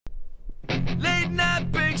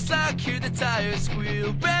Midnight breaks like hear the tires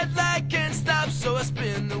squeal. Red light can't stop, so I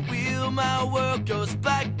spin the wheel. My world goes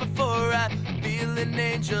black before I feel an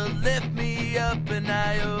angel lift me up, and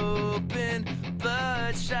I open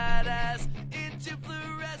bloodshot eyes into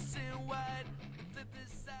fluorescent white. Flip the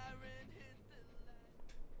siren, hit the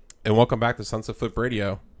light. And welcome back to Sunset Flip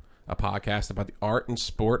Radio, a podcast about the art and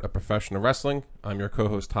sport of professional wrestling. I'm your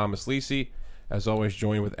co-host, Thomas Lisi. As always,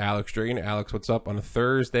 joined with Alex Dragan. Alex, what's up on a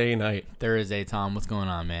Thursday night? Thursday, Tom. What's going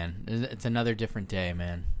on, man? It's another different day,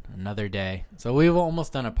 man. Another day. So we've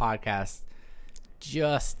almost done a podcast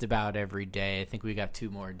just about every day. I think we got 2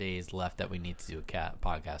 more days left that we need to do a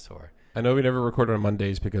podcast for. I know we never recorded on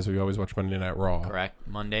Mondays because we always watch Monday Night Raw. Correct.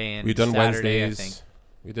 Monday and We've done Saturday, Wednesdays. I think.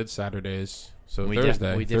 We did Saturdays. So We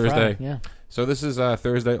Thursday. did Thursday. Friday, yeah. So this is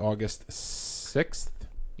Thursday, August 6th.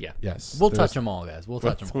 Yeah. Yes. We'll touch them all, guys. We'll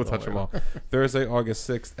touch them all. We'll touch them all. Thursday, August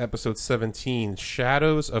 6th, episode 17,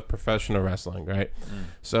 Shadows of Professional Wrestling, right?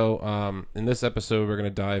 So in this episode, we're going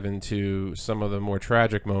to dive into some of the more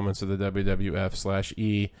tragic moments of the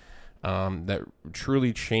WWF/E that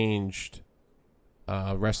truly changed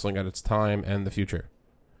wrestling at its time and the future.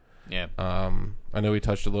 Yeah. I know we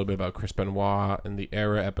touched a little bit about Chris Benoit in the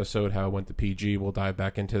Era episode, how it went to PG. We'll dive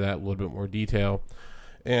back into that in a little bit more detail.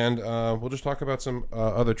 And we'll just talk about some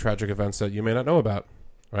other tragic events that you may not know about,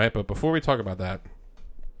 right? But before we talk about that,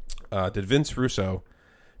 did Vince Russo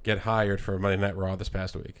get hired for Monday Night Raw this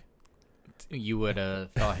past week? You would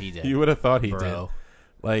have thought he did. You would have thought he Bro. did.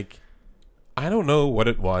 Like, I don't know what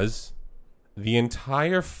it was. The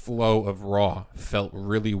entire flow of Raw felt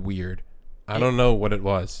really weird. I don't know what it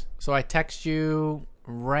was. So I text you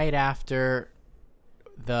right after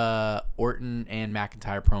the Orton and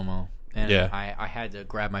McIntyre promo. And Yeah. I had to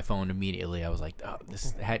grab my phone immediately. I was like, oh,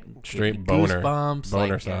 this had Straight boner. goosebumps,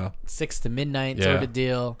 Boner like, style. 6 to midnight Yeah. sort of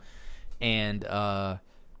deal. And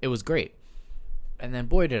it was great. And then,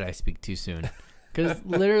 boy, did I speak too soon. Because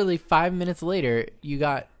literally 5 minutes later, you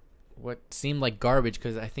got what seemed like garbage.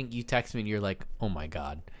 Because I think you texted me and you're like, oh, my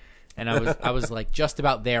God. And I was like just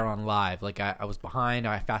about there on live. Like I was behind.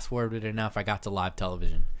 I fast forwarded enough. I got to live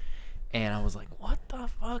television. And I was like, what the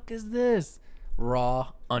fuck is this?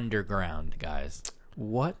 Raw Underground, guys.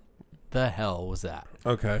 What the hell was that?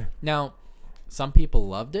 Okay. Now, some people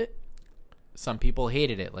loved it. Some people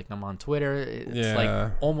hated it. Like, I'm on Twitter. It's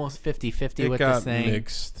like almost 50-50 with this thing. It got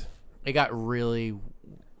mixed. It got really,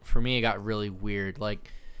 for me, it got really weird. Like,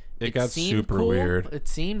 It got seemed super cool. weird. It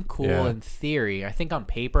seemed cool Yeah. in theory. I think on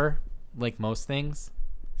paper, like most things,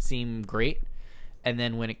 seem great. And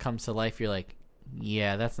then when it comes to life, you're like,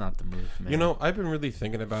 yeah, that's not the move, man. You know, I've been really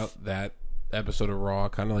thinking about that episode of Raw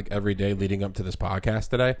kind of like every day leading up to this podcast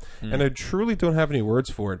today. And I truly don't have any words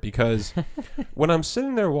for it because when I'm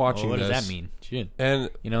sitting there watching what does this, that mean? Shit. and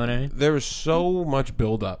You know what I mean? there was so much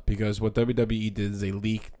build up because what WWE did is they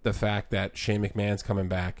leaked the fact that Shane McMahon's coming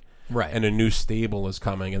back. Right. And a new stable is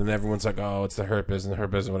coming, and then everyone's like, "Oh, it's the Hurt Business,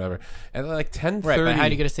 whatever." And then like 10:30, Right, but how are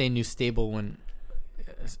you going to say new stable when,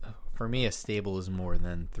 for me, a stable is more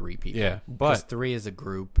than 3 people? Yeah, Because but 3 is a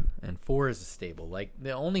group and 4 is a stable. Like,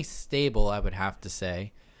 the only stable I would have to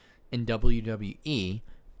say in WWE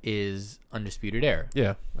is Undisputed Era.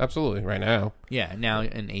 yeah, absolutely. Right now, Yeah, now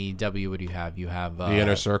in AEW, what do you have? You have the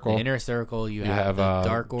Inner Circle. The Inner Circle. You You have have the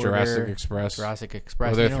Dark Order. Jurassic Express. Jurassic Express.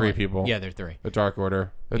 Well, they're You know 3 what? people. Yeah, they're 3. The Dark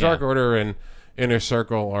Order. The Yeah. Dark Order and Inner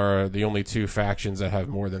Circle are the only 2 factions that have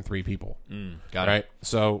more than 3 people. Got Right? it.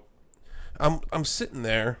 So I'm sitting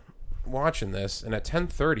there watching this, and at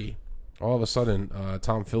 10:30, all of a sudden,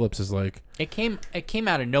 Tom Phillips is like, It came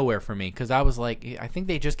out of nowhere for me because I was like, I think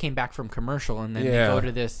they just came back from commercial and then Yeah. they go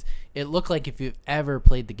to this. It looked like if you've ever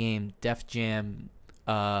played the game Def Jam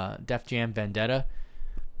Vendetta,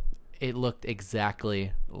 it looked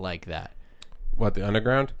exactly like that. "What, the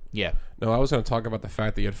Underground?" Yeah. No, I was going to talk about the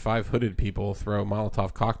fact that you had 5 hooded people throw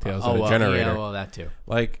Molotov cocktails at a well, generator. Yeah, well, that too.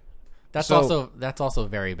 Like, That's so- also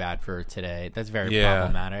very bad for today. That's very yeah.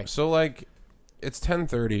 problematic. So like, it's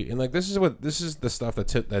 10:30, and like this is the stuff that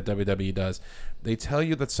WWE does. They tell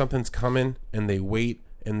you that something's coming, and they wait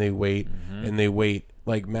and they wait and they wait.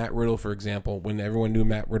 Like Matt Riddle, for example, when everyone knew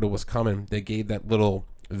Matt Riddle was coming, they gave that little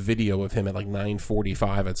video of him at like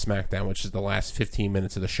 9:45 at SmackDown, which is the last 15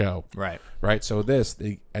 minutes of the show. Right. Right. So at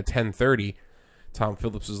 10:30, Tom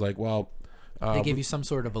Phillips was like, "Well, They give you some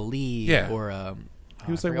sort of a lead yeah. or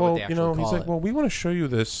he was I like, forget what well, they you actually know, he's call like, it. well, we want to show you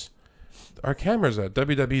this. Our cameras at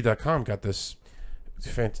WWE.com got this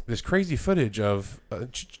crazy footage of.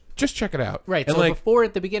 Just check it out. Right. And So like, before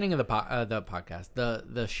at the beginning of the podcast,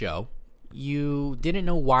 the show, you didn't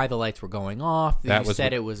know why the lights were going off. You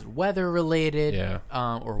said it was weather related, Yeah.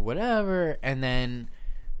 or whatever. And then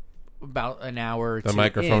about an hour or The two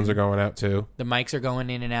microphones in, are going out too. the mics are going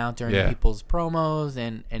in and out during Yeah. people's promos,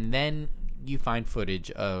 and then you find footage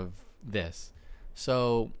of this.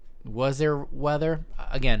 So was there weather?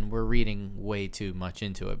 Again, we're reading way too much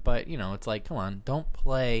into it, but it's like, come on, don't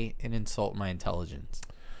play and insult my intelligence.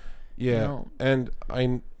 Yeah, and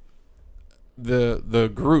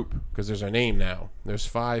the group, because there's a name now. There's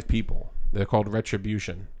 5 people. They're called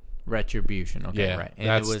Retribution. Retribution. Okay, Yeah, right. And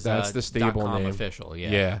that's the stable .com name. official.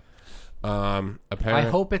 Yeah. Yeah. I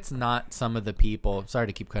Apparently, hope it's not some of the people. Sorry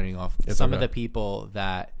to keep cutting you off. It's Some of okay. the people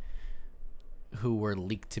who were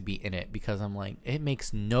leaked to be in it, because I'm like, it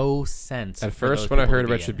makes no sense. At for first, those when I people to heard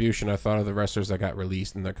be in it. Retribution, I thought of the wrestlers that got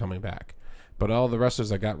released and they're coming back. But all the wrestlers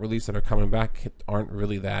that got released that are coming back aren't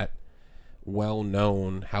really that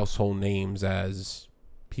well-known household names as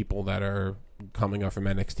people that are coming up from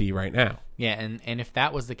NXT right now. Yeah, and if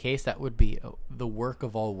that was the case, that would be the work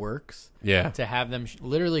of all works. Yeah. To have them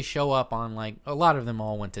literally show up on, like, a lot of them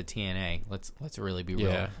all went to TNA. Let's really be real.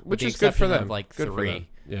 Yeah. With Which the is good for exception them. of, like, Good for 3 them.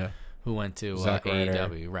 Yeah. who went to Zack Ryder.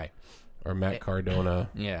 AEW. Right. Or Matt Cardona.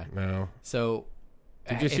 Yeah. No. So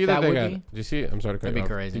Did you if see that they would got? be- Did you see? I'm sorry to cut That'd you be off.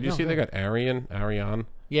 crazy. Did you No, see go they got Ariane?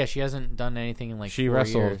 Yeah, she hasn't done anything in like She 4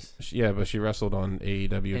 wrestled. years. Yeah, but she wrestled on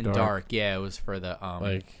AEW In Dark. Yeah, it was for the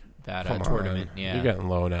Like, that come tournament. on. Yeah. You're getting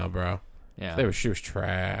low now, bro. Yeah. She was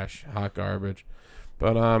trash, hot garbage.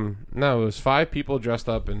 But no, it was 5 people dressed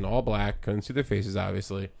up in all black. Couldn't see their faces,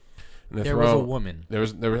 obviously. And There was a woman. There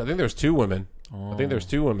was. I think there was 2 women. Oh. I think there was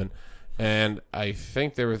 2 women, and I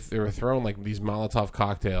think they were throwing like these Molotov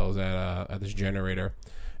cocktails at this generator,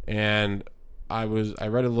 and I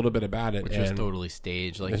read a little bit about it, Which was and totally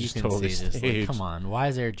staged. Like, It's you just can totally see this. Like, staged. come on. Why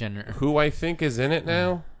is there a gender? who I think is in it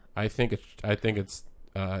now. I think it's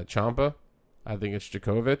Ciampa. I think it's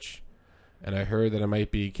Djokovic. And I heard that it might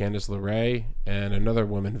be Candice LeRae and another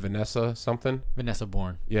woman, Vanessa something. Vanessa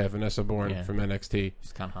Bourne. Yeah, Vanessa Bourne Yeah. from NXT.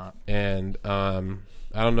 She's kind of hot. And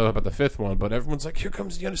I don't know about the 5th one, but everyone's like, here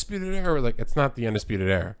comes the Undisputed Era. We're like, it's not the Undisputed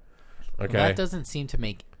Era. Okay? That doesn't seem to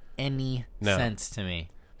make any No. sense to me.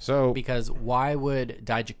 So Because why would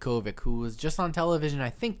Dijakovic, who was just on television, I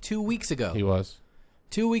think 2 weeks ago. he was.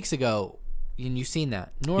 2 weeks ago, and you've seen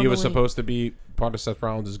that. Normally, He was supposed to be part of Seth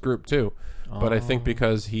Rollins' group too. But I think Oh.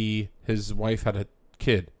 because his wife had a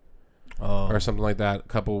kid or something like that a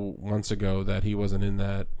couple months ago that he wasn't in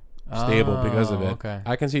that stable because of it. Okay.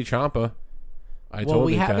 I can see Ciampa. I Well, totally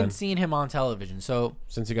we haven't can. seen him on television, so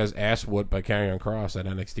Since he got his ass whooped by Karrion Kross at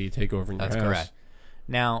NXT TakeOver in your that's house. correct.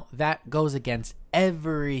 Now, that goes against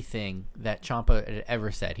everything that Ciampa had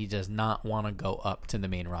ever said. He does not want to go up to the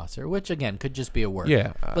main roster, which, again, could just be a word.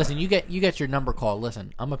 Yeah. Listen, you get your number called.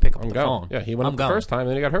 Listen, I'm going to pick up I'm the going. phone. Yeah, he went I'm up the going. first time and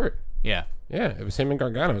then he got hurt. Yeah. Yeah, it was him and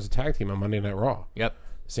Gargano. It was a tag team on Monday Night Raw. Yep.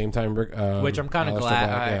 Same time, Rick. Which I'm kind of Aleister glad.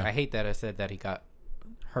 Black, yeah. I hate that I said that he got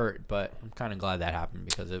hurt, but I'm kind of glad that happened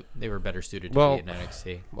because they were better suited to Well, be in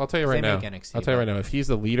NXT. I'll tell you right Same now. with NXT, I'll tell you but- right now. If he's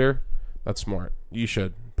the leader, that's smart. You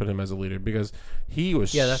should put him as a leader because he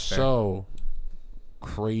was Yeah, that's fair. so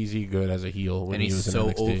crazy good as a heel when And he he's was in so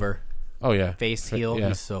NXT. over. Oh yeah, Face heel, Yeah.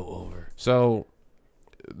 he's so over. So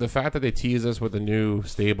the fact that they teased us with a new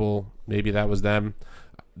stable, maybe that was them.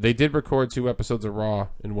 They did record 2 episodes of Raw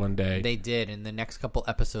in one day. They did, and the next couple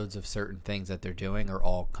episodes of certain things that they're doing are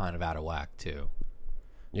all kind of out of whack too.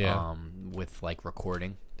 yeah, With like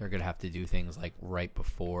recording, they're gonna have to do things like right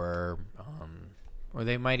before, or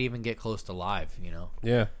they might even get close to live.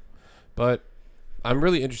 yeah. But I'm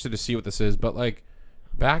really interested to see what this is. But like,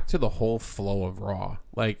 back to the whole flow of Raw.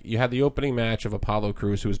 Like, you had the opening match of Apollo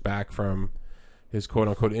Crews, who was back from his quote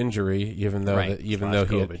unquote injury, even though Right. he had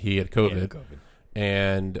COVID. he had COVID.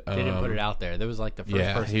 And They didn't put it out there. That was like the first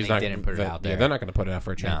Yeah, person he's they not. didn't put it out there. Yeah, they're not going to put it out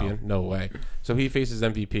for a champion. No way. So he faces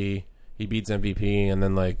MVP. He beats MVP, and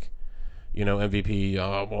then like, MVP.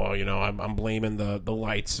 Oh well, I'm blaming the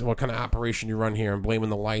lights. What kind of operation you run here? I'm blaming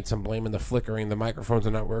the lights. I'm blaming the flickering. The microphones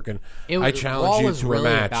are not working. I challenge Raw you was to really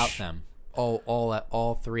a match. about them.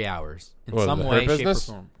 All 3 hours in What, some the way, Hurt shape, or Business?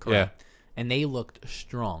 form. Correct. And they looked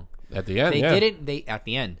strong. At the end, They yeah. didn't. They at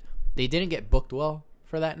the end, they didn't get booked well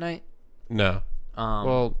for that night. No.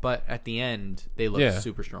 Well, but at the end, they looked yeah.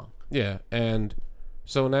 super strong. Yeah, and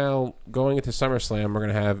so now going into SummerSlam, we're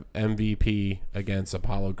gonna have MVP against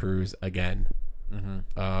Apollo Crews again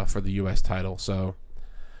for the U.S. title. So,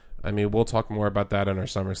 I mean, we'll talk more about that in our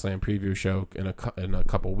SummerSlam preview show in a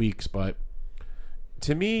couple weeks. But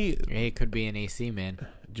to me, Hey, it could be an AC man.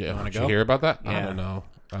 wanna did go? you hear about that? I Yeah. don't know.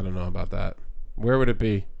 I don't know about that. Where would it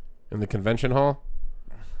be? In the convention hall,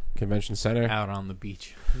 convention center? Out on the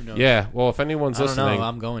beach. Who knows? Yeah. Well, if anyone's I don't listening, know.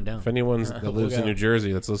 I'm going down. if anyone's that We'll lives in go. New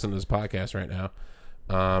Jersey that's listening to this podcast right now,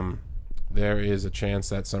 there is a chance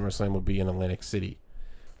that SummerSlam will be in Atlantic City.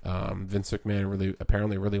 Vince McMahon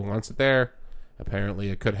apparently really wants it there. Apparently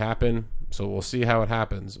it could happen. So we'll see how it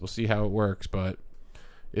happens. We'll see how it works. But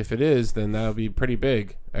if it is, then that'll be pretty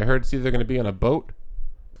big. I heard it's either going to be on a boat,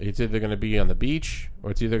 it's either going to be on the beach,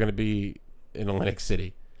 or it's either going to be in Atlantic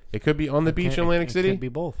City. It could be on the beach in Atlantic City. It could be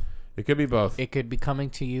both. It could be both. It could be coming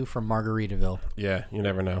to you from Margaritaville Yeah, you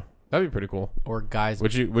never know. That'd be pretty cool. or Guy's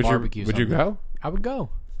Would you Barbecue. would you go? I would go.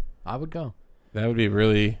 I would go. That would be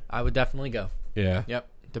really I would definitely go. yeah. Yep.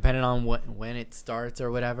 Depending on when it starts or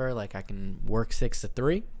whatever, like I can work 6 to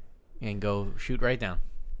 3 and go shoot right down.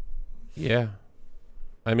 Yeah.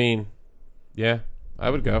 I mean, yeah, I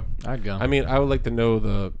would go. I'd go. I mean, I would like to know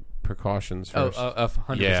the precautions first.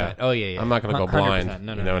 100%. Yeah. Oh, yeah. I'm not going to go 100%. blind.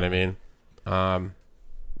 No, you know what I mean?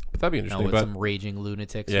 But that'd be No, interesting. with But some raging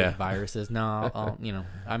lunatics Yeah. with viruses. No, I'll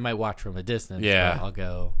I might watch from a distance. Yeah. But I'll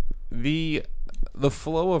go. the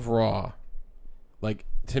flow of Raw, like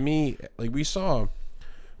to me, like we saw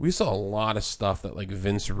a lot of stuff that like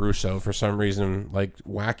Vince Russo for some reason, like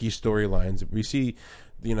wacky storylines. We see,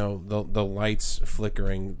 you know, the lights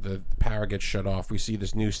flickering, the power gets shut off. We see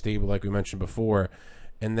this new stable like we mentioned before,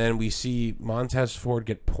 and then we see Montez Ford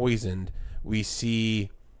get poisoned. We see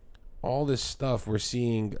all this stuff. We're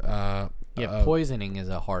seeing Poisoning is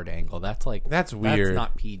a hard angle. That's like that's weird. That's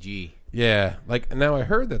not PG. Yeah, like now I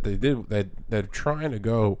heard that they're trying to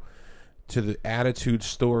go to the Attitude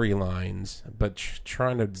storylines, but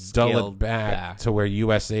trying to dull Scaled it back back. to where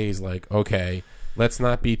USA's like, okay, let's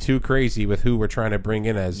not be too crazy with who we're trying to bring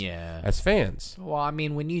in as fans. Well, I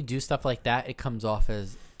mean, when you do stuff like that, it comes off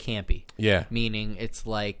as campy. Yeah, Meaning it's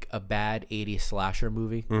like a bad 80s slasher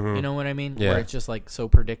movie. Mhm. You know what I mean? Yeah. Where it's just like so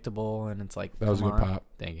predictable and it's like, that was a come good on. pop.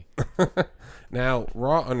 Thank you. Now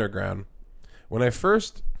Raw Underground, when I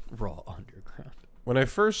first Raw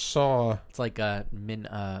Underground. saw, It's like a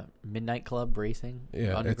Midnight Club racing.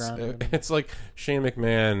 yeah, Underground. it's like Shane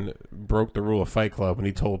McMahon broke the rule of Fight Club when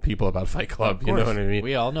he told people about Fight Club. You know what I mean?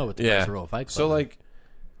 We all know what the Yeah. first rule of Fight Club So is. like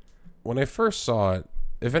when I first saw it,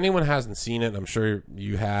 if anyone hasn't seen it, I'm sure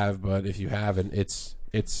you have, but if you haven't, it's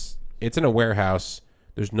in a warehouse.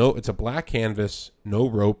 It's a black canvas, no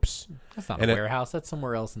ropes. That's not and a it- warehouse. That's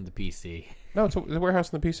somewhere else in the PC. No, it's a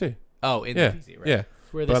warehouse in the PC. Oh, in Yeah, the PC, right? yeah.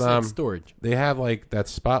 It's where they But, set storage. They have like that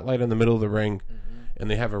spotlight in the middle of the ring,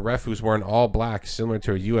 and they have a ref who's wearing all black, similar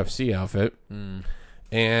to a UFC outfit.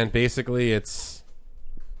 And basically, it's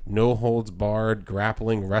no holds barred,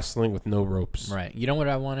 grappling, wrestling with no ropes. Right. You know what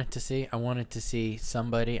I wanted to see? I wanted to see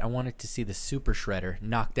the Super Shredder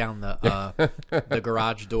knock down the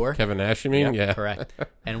garage door. Kevin Nash, you mean? Yep, Yeah. correct.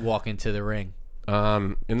 And walk into the ring.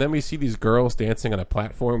 And then we see these girls dancing on a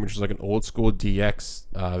platform, which is like an old school DX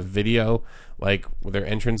video, like with their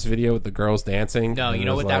entrance video with the girls dancing. No, And you it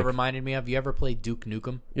know was what that like- reminded me of? You ever played Duke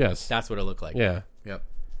Nukem? Yes. That's what it looked like. Yeah. Yep.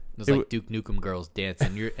 It was It like Duke Nukem girls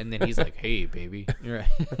dancing. And then he's like, "Hey, baby." You're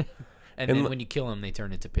right. and then when you kill them, they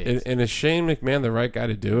turn into pigs. And is Shane McMahon the right guy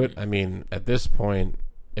to do it? I mean, at this point,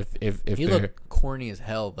 if He they're looked corny as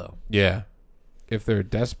hell, though. yeah, if they're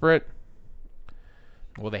desperate,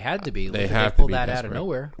 Well, they had to be. they Look, have to pulled be that desperate. out of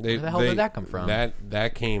nowhere. They- Where the hell they- did that come from?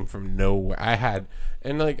 That came from nowhere.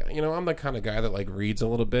 And like, you know, I'm the kind of guy that like reads a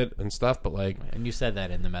little bit and stuff, but like And you said that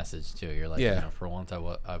in the message too. You're like, Yeah. you know, for once I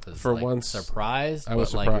was For like, once, surprised. I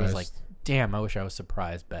was but, like, it was surprised. like, damn, I wish I was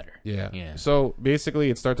surprised better. yeah. Yeah. So basically,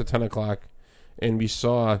 it starts at 10:00, and we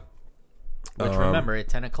saw. Which remember, at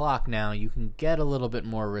 10 o'clock now, you can get a little bit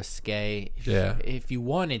more risque Yeah. if you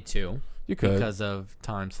wanted to. You could. Because of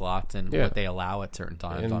time slots and Yeah. what they allow at certain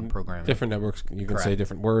times and on programming. different networks, you can say Correct.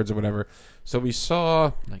 different words or whatever. So we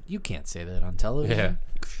saw, Like, you can't say that on television. yeah,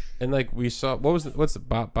 and like we saw, what's the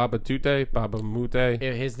Baba Tute, Baba Mute?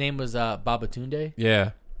 His name was Babatunde,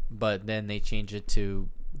 Yeah, but then they changed it to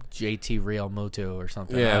JT Real Moto or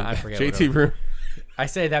something. yeah. I forget. JT what I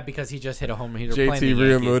say that because he just hit a home run. JT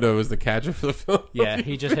Realmuto is the catcher for the Phillies. Yeah,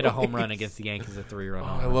 he just hit a home run against the Yankees, a 3-run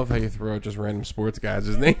home I run. love how you throw out just random sports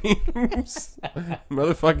guys' names.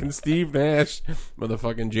 Motherfucking Steve Nash,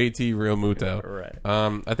 motherfucking JT Realmuto. Right.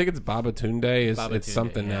 I think it's Baba Tunde. It's Babatunde,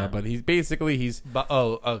 something now, yeah. but he's Excuse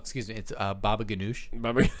me. It's Baba Ganoush.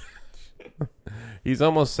 Baba. He's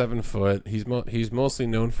almost 7 foot. He's mostly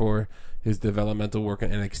known for his developmental work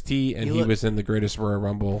in NXT, and he was in the Greatest Royal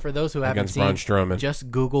Rumble For those who haven't against seen, Braun Strowman.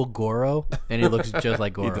 just Google Goro, and he looks just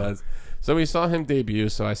like Goro. He does. So we saw him debut,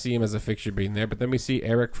 so I see him as a fixture being there. But then we see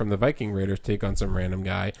Eric from the Viking Raiders take on some random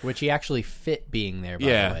guy. Which he actually fit being there, by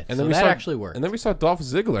Yeah, the way. and So then we that saw actually worked. And then we saw Dolph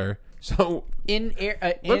Ziggler. So in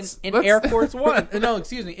let's- Air Force One. No,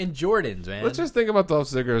 excuse me, in Jordans, man. let's just think about Dolph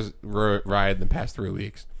Ziggler's ride in the past 3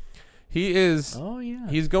 weeks. He is. Oh yeah.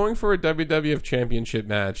 He's going for a WWF Championship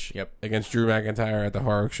match Yep. against Drew McIntyre at the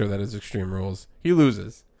horror show that is Extreme Rules. He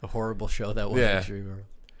loses. The horrible show that was Yeah. Extreme Rules.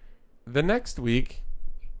 The next week,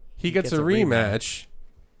 he gets gets a a rematch.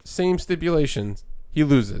 Same stipulations. He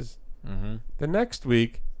loses. Mm-hmm. The next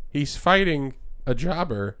week, he's fighting a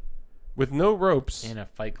jobber with no ropes In a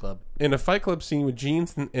Fight Club. in a Fight Club scene with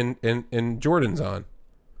jeans and Jordans on.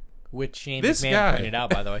 Which Shane This McMahon guy- pointed out,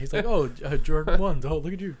 by the way. He's like, oh, Jordan won. Oh,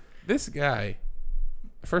 look at you. This guy,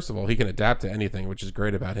 first of all, he can adapt to anything, which is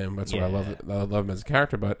great about him. That's what I love. Yeah. I love him as a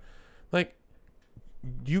character. But like,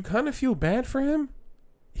 you kind of feel bad for him.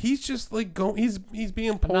 He's just like going. He's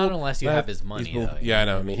being pulled. Not unless you left. have his money, He's being- though. yeah, I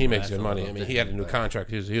know. I mean, he makes That's good a money. I little mean, he had a new different, contract.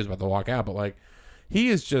 He was about to walk out, but like,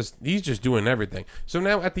 he's just doing everything. So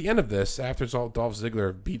now at the end of this, after Dolph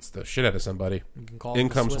Ziggler beats the shit out of somebody, You can call in it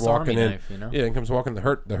the comes Swiss walking Army in. knife, you know? Yeah, in comes walking the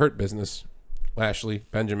hurt business. Lashley,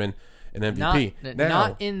 Benjamin, and MVP.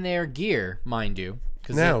 Not in their gear, mind you,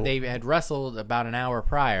 because Now- they had wrestled about an hour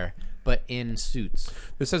prior, but in suits.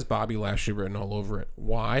 This says Bobby Lashley written all over it.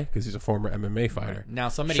 Why? Because he's a former MMA fighter. Now,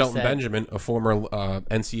 somebody Shelton said Benjamin, a former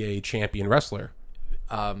NCAA champion wrestler.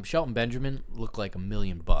 Shelton Benjamin looked like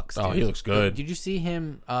 $1,000,000. Oh, dude. he looks good. Did you see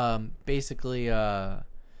him basically You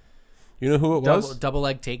know who it was? double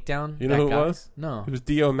leg takedown? You know that who it guy? was? No. It was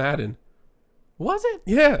Dio Madden. Was it?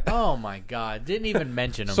 Yeah. Oh, my God. Didn't even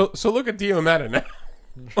mention him. So look at Dio Madden now.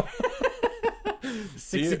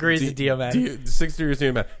 6 degrees of Dio Madden. 6 degrees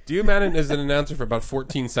Dio Madden. Dio Madden is an announcer for about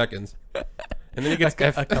 14 seconds. And then he gets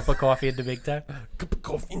A cup of coffee in the big time. cup of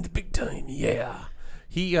coffee in the big time, yeah.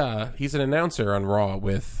 He's an announcer on Raw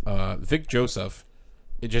with Vic Joseph.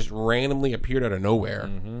 It just randomly appeared out of nowhere.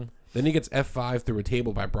 Mm-hmm. Then he gets F5 through a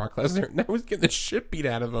table by Brock Lesnar. Now he's getting the shit beat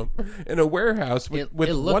out of him in a warehouse with It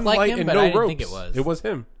looked one like light him, and but no I didn't ropes. think it was. It was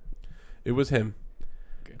him. It was him.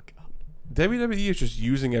 Good God. WWE is just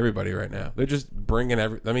using everybody right now. They're just bringing I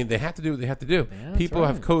mean, they have to do what they have to do. Yeah, that's People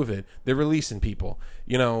have right. COVID. They're releasing people.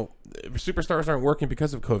 You know, superstars aren't working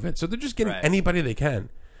because of COVID, so they're just getting Right. anybody they can.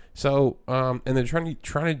 So, and they're trying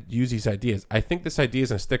to use these ideas. I think this idea is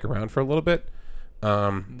going to stick around for a little bit.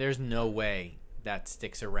 There's no way that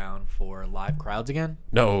sticks around for live crowds again.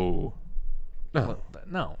 No, No,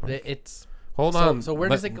 it's hold so, on. So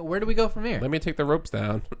where do we go from here? Let me take the ropes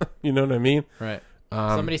down. You know what I mean? Right.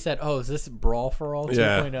 Somebody said, "Oh, is this Brawl for All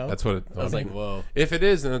 2.0?" Yeah, that's what I was like, "Whoa." If it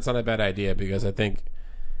is, then it's not a bad idea because I think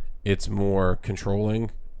it's more controlling.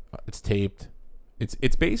 It's taped.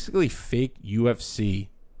 It's basically fake UFC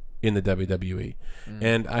in the WWE.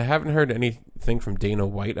 And I haven't heard anything from Dana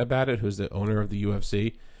White about it, who's the owner of the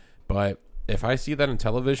UFC. But if I see that on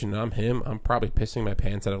television and I'm him, I'm probably pissing my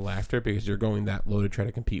pants out of laughter because you're going that low to try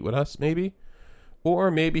to compete with us, maybe.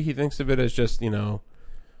 Or maybe he thinks of it as just, hey,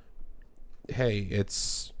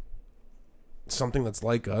 it's something that's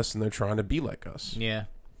like us and they're trying to be like us. Yeah.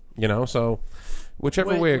 So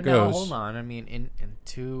whichever way it now, goes. hold on. I mean,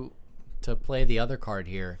 to play the other card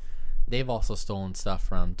here, they've also stolen stuff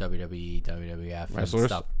from WWE, WWF, and Wrestlers?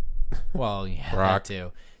 stuff. Well, yeah, Rock. that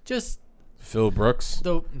too. Just Phil Brooks.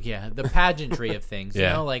 the pageantry of things.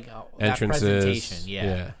 Yeah. You know, like that Entrances. presentation.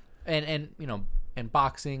 Yeah. Yeah. And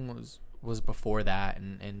boxing was before that,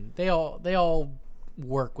 and they all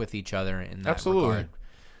work with each other in that Absolutely. regard.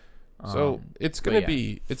 So it's but gonna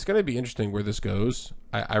yeah. be interesting where this goes.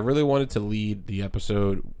 I really wanted to lead the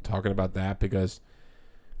episode talking about that because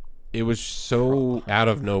it was so out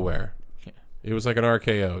of nowhere. Yeah. It was like an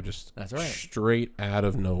RKO, just That's right. straight out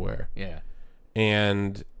of nowhere. Yeah.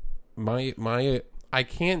 And my I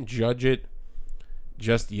can't judge it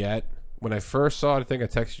just yet. When I first saw it, I think I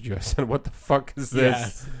texted you. I said, "What the fuck is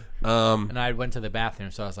this?" And I went to the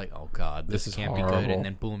bathroom, so I was like, "Oh God, this is can't be horrible. good." And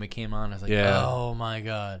then boom, it came on. I was like, Yeah. "Oh my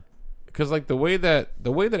God." Because like the way that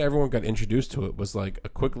everyone got introduced to it was like a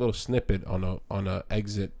quick little snippet on a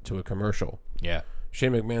exit to a commercial. Yeah.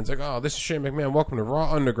 Shane McMahon's like, "Oh, this is Shane McMahon. Welcome to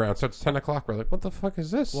Raw Underground." So it's 10 o'clock. We're like, "What the fuck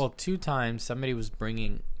is this?" Well, 2 times somebody was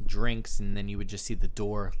bringing drinks, and then you would just see the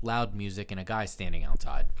door, loud music, and a guy standing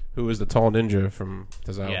outside. who is the tall ninja from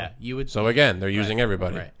Tozawa? Yeah, you would. So again, they're using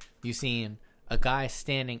everybody. Right. You seen a guy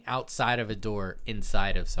standing outside of a door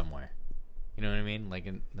inside of somewhere. You know what I mean? Like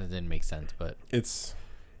that didn't make sense, but It's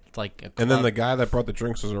it's like. A and then the club. guy that brought the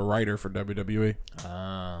drinks was a writer for WWE.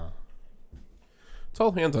 Ah. It's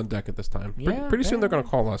all hands on deck at this time. Yeah, Pretty soon yeah. they're going to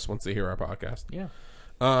call us once they hear our podcast. Yeah.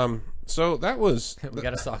 So that was We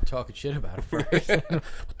gotta stop talking shit about it first.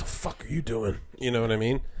 what the fuck are you doing? You know what I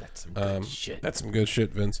mean? That's some good shit. That's some good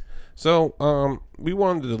shit, Vince. So we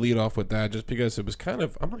wanted to lead off with that just because it was kind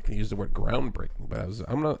of, I'm not going to use the word groundbreaking, but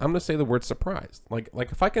I'm going to say the word surprised. Like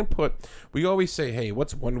if I can put, we always say, hey,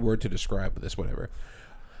 what's one word to describe this, whatever.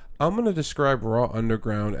 I'm going to describe Raw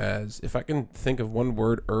Underground as, if I can think of one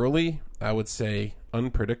word early, I would say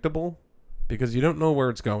unpredictable, because you don't know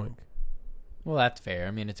where it's going. Well, that's fair.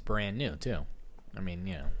 I mean, it's brand new too. I mean,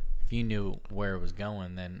 if you knew where it was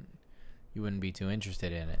going, then you wouldn't be too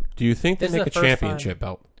interested in it. Do you think they This is make a the first championship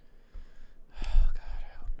belt?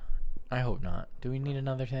 I hope not. Do we need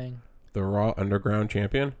another thing? The Raw Underground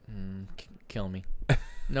champion? Kill me.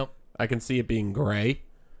 Nope. I can see it being gray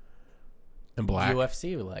and black.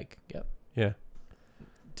 UFC, yep. Yeah.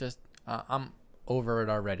 Just I'm over it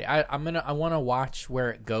already. I want to watch where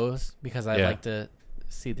it goes because I Yeah. like to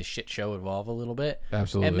see the shit show evolve a little bit.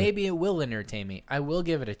 Absolutely. And maybe it will entertain me. I will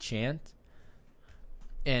give it a chance.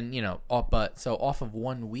 And off of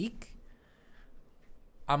 1 week,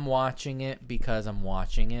 I'm watching it because I'm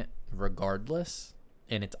watching it regardless,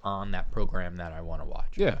 and it's on that program that I want to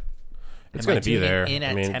watch. Yeah. It's Am I going to be tuning there. in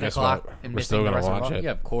at I mean, 10 guess o'clock what? and We're missing still the going to rest of watch Raw? it.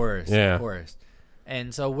 Yeah, of course. Yeah. Of course.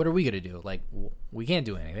 And so what are we going to do? We can't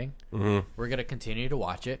do anything. Mm-hmm. We're going to continue to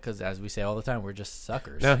watch it because, as we say all the time, we're just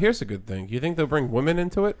suckers. Now, here's a good thing. You think they'll bring women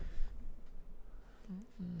into it?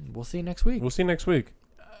 We'll see next week. We'll see next week.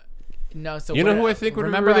 No, so You know who I think would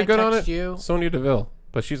be really good on it? You? Sonya Deville.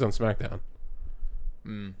 But she's on SmackDown.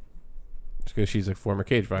 Because she's a former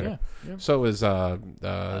cage fighter. Yeah. So is Shayna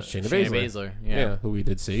Baszler. Yeah. Who we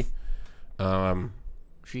did see.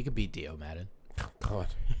 She could beat Dio Madden. God.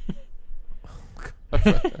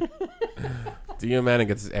 Dio Madden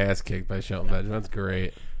gets his ass kicked by Shelton Benjamin. That's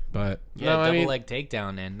great. But Yeah, no, double leg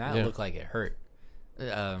takedown, and that Yeah. looked like it hurt.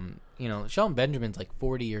 Shelton Benjamin's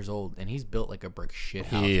 40 years old, and he's built like a brick shit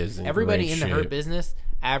house. He is in Everybody great in the hurt shape. business,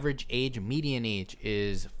 average age, median age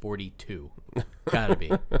is 42. Gotta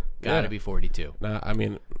be. Gotta be 42. Nah, I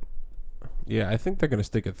mean, yeah, I think they're going to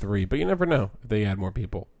stick at 3, but you never know if they add more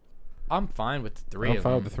people. I'm fine with the three I'm of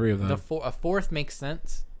fine them. with the 3 of them. A fourth makes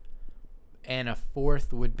sense, and a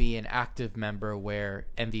fourth would be an active member where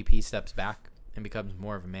MVP steps back and becomes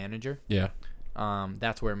more of a manager. Yeah.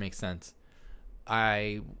 That's where it makes sense.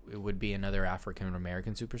 It would be another African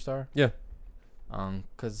American superstar. Yeah.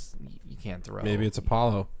 Because you can't throw. Maybe it's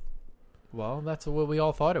Apollo. Well, that's what we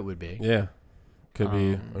all thought it would be. Yeah. Could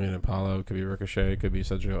be, Apollo, could be Ricochet, could be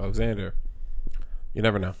Cedric Alexander. You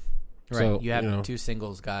never know. Right. So, you have 2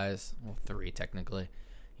 singles guys. Well, 3 technically.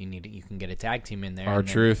 You can get a tag team in there.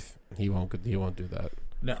 R-Truth, he won't do that.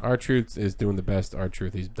 No. R-Truth is doing the best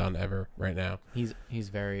R-Truth he's done ever right now. He's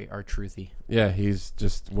very R-Truthy. Yeah, he's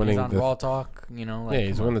just winning. He's on Raw Talk,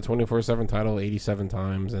 he's won the 24/7 title 87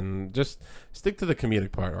 times, and just stick to the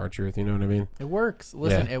comedic part, R-Truth. You know what I mean? It works.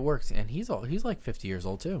 Listen, Yeah. it works, and he's like 50 years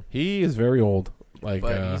old too. He is very old.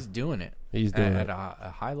 But he's doing it. He's doing at it.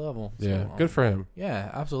 a high level. So, Yeah, good for him.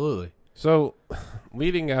 Yeah, absolutely. So,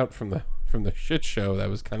 leading out from the shit show that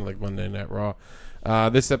was kind of like Monday Night Raw,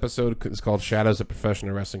 this episode is called "Shadows of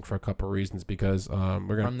Professional Wrestling" for a couple of reasons. Because we're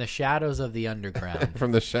gonna From the shadows of the underground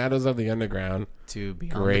from the shadows of the underground to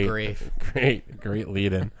beyond the grave. great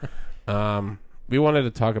lead-in. We wanted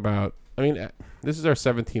to talk about. I mean, this is our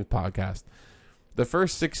 17th podcast. The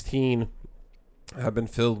first 16 have been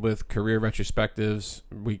filled with career retrospectives,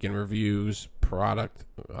 weekend reviews,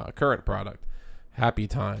 current product, happy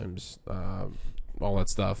times, all that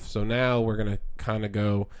stuff. So now we're going to kind of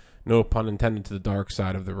go, no pun intended, to the dark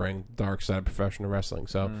side of the ring, dark side of professional wrestling.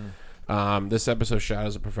 So this episode,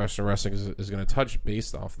 Shadows of Professional Wrestling, is going to touch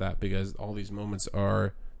based off that, because all these moments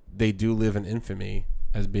they do live in infamy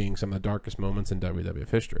as being some of the darkest moments in WWF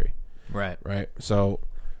history. Right. Right? So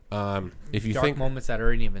if you Dark think... moments that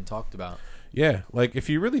aren't even talked about. Yeah, like if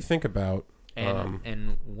you really think about...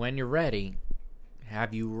 And when you're ready,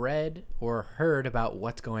 have you read or heard about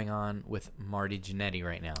what's going on with Marty Jannetty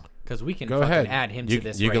right now? Because we can go fucking ahead. add him You to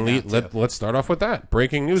this you right can now, lead, too. let's start off with that.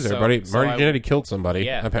 Breaking news, So- everybody. so Marty Jannetty killed somebody,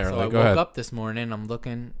 Yeah, apparently. So I go woke ahead. up this morning, I'm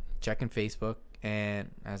checking Facebook, and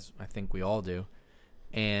as I think we all do,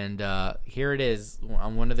 and here it is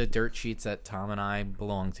on one of the dirt sheets that Tom and I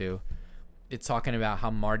belong to. It's talking about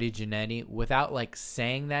how Marty Jannetty, without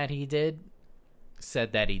saying that he did,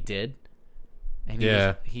 said that he did. And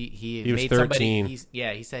he was made 13.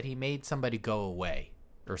 somebody. He said he made somebody go away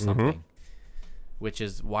or something, which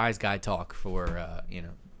is wise guy talk for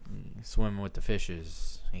swimming with the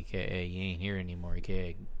fishes, aka you ain't here anymore,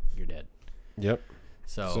 aka you're dead. Yep.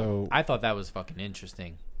 So I thought that was fucking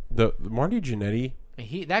interesting. The Marty Jannetty,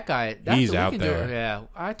 That guy, He's out there. Yeah,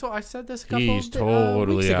 I said this a couple. He's of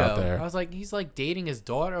totally weeks ago. out there. I was like, he's dating his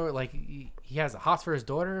daughter, or he has a hots for his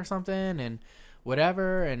daughter or something, and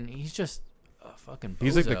whatever, and he's just a fucking. Bozo.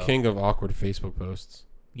 he's like the king of awkward Facebook posts.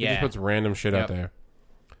 He Yeah, just puts random shit out Yep.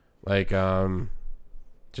 there.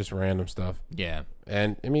 Just random stuff. yeah.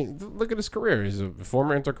 And, I mean, look at his career. He's a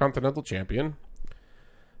former Intercontinental Champion.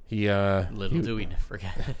 He Do we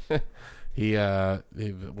forget? He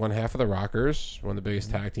won half of the Rockers, one of the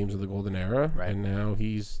biggest tag teams of the Golden Era, Right. and now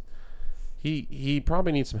he's He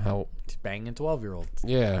probably needs some help. He's banging 12-year-olds.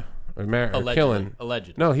 Yeah. Or Allegedly. killing.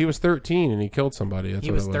 Allegedly. No, he was 13 and he killed somebody. That's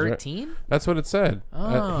He what was it was, right? 13? That's what it said.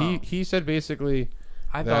 Oh. He said basically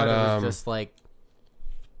I that, thought it was just like...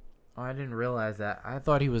 Oh, I didn't realize that. I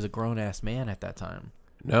thought he was a grown-ass man at that time.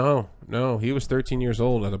 No, he was 13 years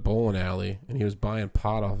old at a bowling alley, and he was buying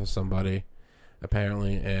pot off of somebody,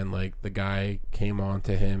 apparently, and, like, the guy came on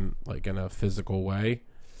to him, like, in a physical way,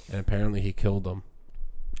 and apparently he killed him.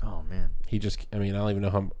 Oh, man. I don't even know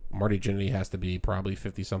how Marty Jannetty has to be, probably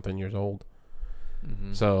 50-something years old.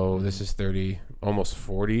 Mm-hmm. So this is 30, almost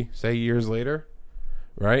 40, say, years later,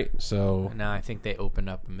 right? So Now I think they opened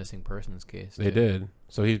up a missing persons case. they did.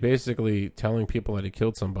 So he's basically telling people that he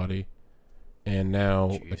killed somebody, and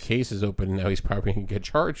now the case is open. And now he's probably going to get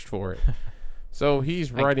charged for it. So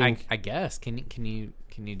he's writing. I guess. Can you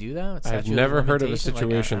do that? I've Statute never of heard of a limitation?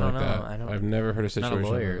 situation I like don't that. know. I've never heard of a not a situation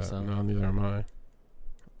lawyer, like that. so. No, neither am I.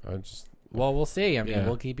 I just. Well, we'll see. I mean, Yeah.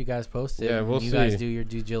 we'll keep you guys posted. Yeah, we'll you see. guys do your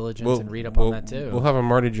due diligence and read up on that too. We'll have a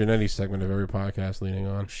Marty Jannetty segment of every podcast leading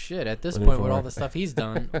on. Shit, at this Looking point with for all it. the stuff he's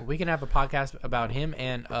done, we can have a podcast about him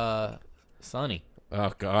and Sonny.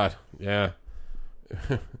 Oh God, yeah.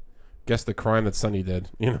 Guess the crime that Sonny did.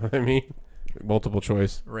 You know what I mean? Multiple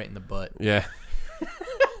choice. Right in the butt. Yeah.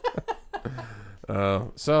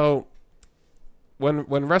 So when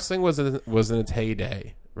wrestling was in its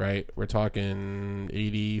heyday, right? We're talking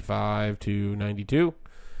 85 to 92.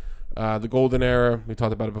 The golden era, we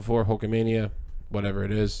talked about it before, Hulkamania, whatever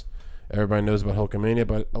it is. Everybody knows about Hulkamania,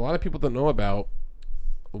 but a lot of people don't know about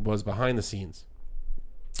was behind the scenes.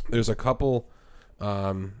 There's a couple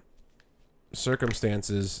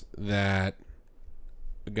circumstances that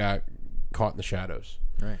got caught in the shadows.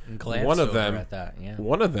 Right. And glanced One of over them- at that. Yeah.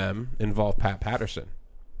 One of them involved Pat Patterson.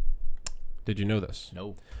 Did you know this?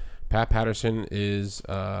 No. Pat Patterson is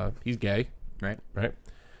he's gay, Right. right?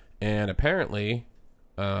 And apparently,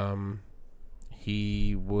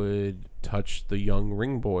 he would touch the young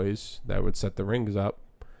ring boys that would set the rings up,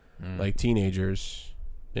 like teenagers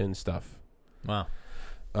and stuff. Wow.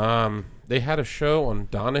 They had a show on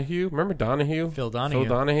Donahue. Remember Donahue? Phil Donahue.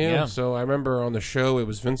 Yeah. Yeah. So I remember on the show it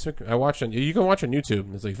was Vince. I watched it. You can watch on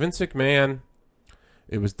YouTube. It's like Vince McMahon.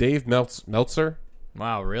 It was Dave Meltzer.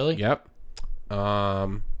 Wow. Really? Yep.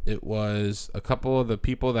 It was a couple of the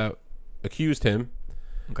people that accused him,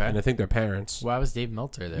 Okay. and I think their parents. Why was Dave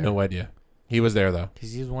Meltzer there? No idea. He was there though.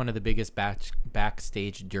 Because he's one of the biggest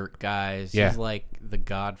backstage dirt guys. Yeah. He's like the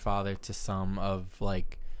godfather to some of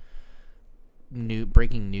like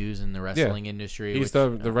breaking news in the wrestling industry. He's the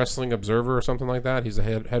Wrestling Observer or something like that. He's the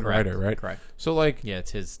head correct, writer, right? Correct. So like, Yeah,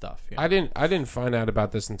 it's his stuff. Yeah. I didn't find out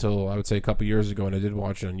about this until I would say a couple years ago, and I did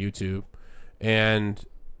watch it on YouTube. And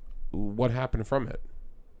what happened from it?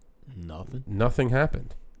 Nothing. Nothing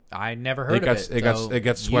happened. I never heard of it. It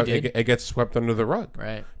gets swept. You did? It gets swept under the rug.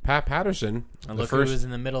 Right. Pat Patterson, And the look first, who was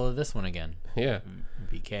in the middle of this one again. yeah.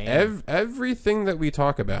 BK. Everything that we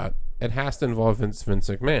talk about, it has to involve Vince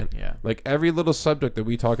McMahon. Yeah. Like every little subject that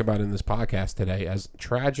we talk about in this podcast today, as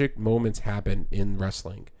tragic moments happen in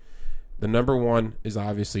wrestling, the number one is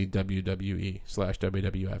obviously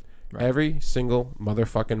WWE/WWF. Right. Every single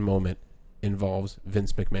motherfucking moment involves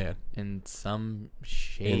Vince McMahon. in some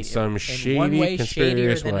shady, In some shady, one way shadier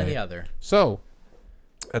conspiratorious than way. the other. So,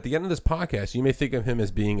 at the end of this podcast, you may think of him as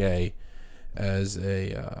being a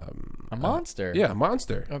monster. yeah, a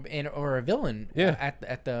monster, or a villain. Yeah.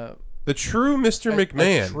 At the the true Mr.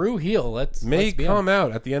 McMahon. a true heel. Let's may be come honest.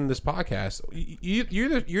 out at the end of this podcast.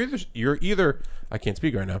 You're either I can't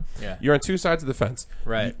speak right now. Yeah. You're on two sides of the fence.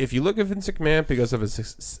 Right. If you look at Vince McMahon because of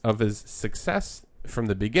his success from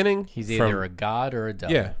the beginning, He's either a god or a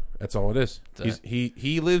devil. yeah, that's all it is. That's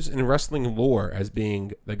He lives in wrestling lore as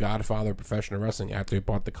being the godfather of professional wrestling after he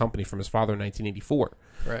bought the company from his father in 1984.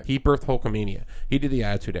 Correct. He birthed Hulkamania. He did the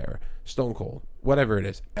Attitude Era, Stone Cold, whatever it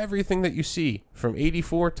is. Everything that you see from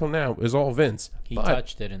 84 till now is all Vince. He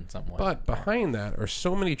touched it in some way. But behind that are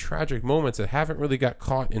so many tragic moments that haven't really got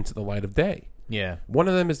caught into the light of day. yeah. One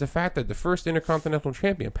of them is the fact that the first Intercontinental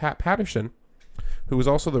Champion, Pat Patterson, who was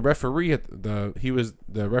also the referee he was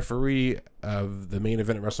the referee of the main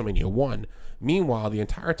event at WrestleMania 1. Meanwhile, the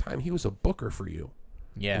entire time he was a booker for you.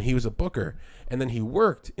 Yeah. And he was a booker. And then he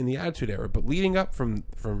worked in the Attitude Era. But leading up from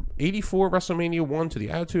 84 WrestleMania 1 to the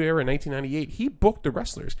Attitude Era in 1998, he booked the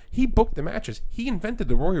wrestlers. He booked the matches. He invented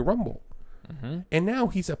the Royal Rumble. Mm-hmm. And now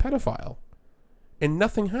he's a pedophile. And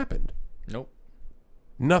nothing happened. Nope.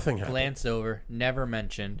 Nothing happened. Glanced over, never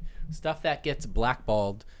mentioned. Stuff that gets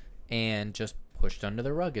blackballed and just pushed under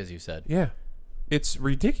the rug, as you said. Yeah. It's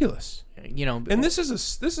ridiculous. You know, And this is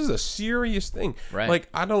a serious thing. Right. Like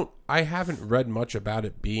I haven't read much about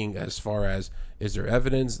it being as far as is there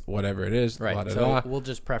evidence, whatever it is. right. blah, blah, So blah. we'll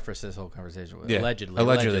just preface this whole conversation with Yeah.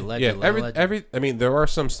 allegedly. Yeah. I mean, there are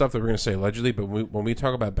some stuff that we're going to say allegedly, but when we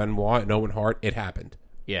talk about Benoit and Owen Hart, it happened.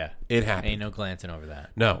 Yeah, It happened. ain't no glancing over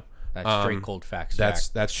that. No. That's straight cold facts.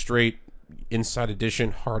 That's straight inside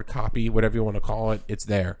edition, hard copy, whatever you want to call it. It's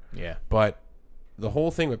there. Yeah. But the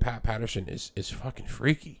whole thing with Pat Patterson is fucking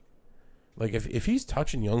freaky. Like if he's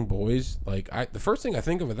touching young boys, like the first thing I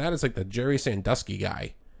think of with that is like the Jerry Sandusky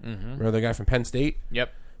guy. Mm-hmm. Remember the guy from Penn State?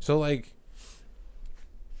 Yep. So like,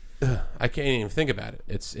 I can't even think about it.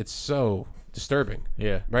 It's so disturbing.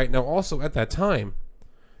 Yeah. Right now, also at that time,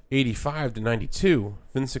 85 to 92,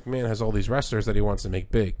 Vince McMahon has all these wrestlers that he wants to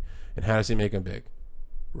make big, and how does he make them big?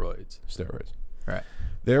 Roids. Steroids. Right.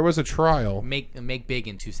 There was a trial. Make big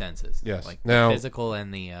in two senses. Yes. Like Now- the physical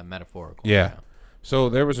and the metaphorical. Yeah. So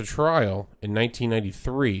there was a trial in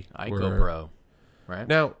 1993. Ico Pro. Right.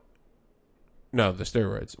 Now, no, the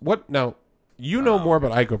steroids. What? Now, you know more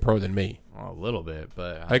about Ico Pro than me. Well, a little bit,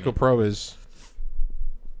 but Ico Pro is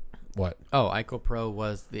what? Ico Pro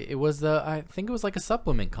was I think it was like a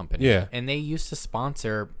supplement company. Yeah. And they used to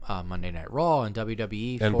sponsor Monday Night Raw and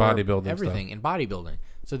WWE And for bodybuilding everything stuff. and bodybuilding.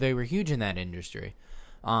 So they were huge in that industry.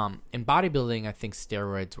 In bodybuilding, I think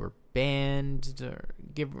steroids were banned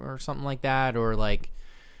or something like that, or like,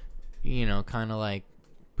 you know, kind of like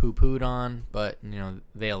poo-pooed on, but you know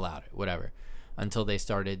they allowed it, whatever, until they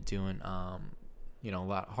started doing, you know, a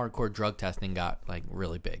lot hardcore drug testing got like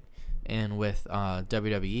really big, and with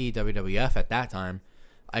WWE, WWF at that time,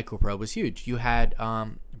 Ico Pro was huge. You had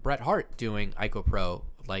Bret Hart doing Ico Pro,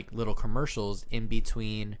 like little commercials in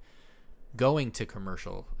between going to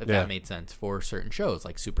commercial, if Yeah. that made sense, for certain shows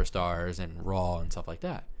like Superstars and Raw and stuff like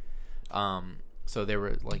that. So there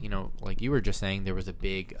were, like, you know, like you were just saying, there was a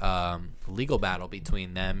big legal battle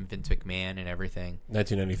between them, Vince McMahon and everything.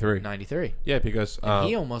 1993. 93. Yeah, because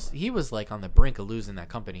He was like on the brink of losing that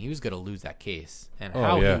company. He was going to lose that case. And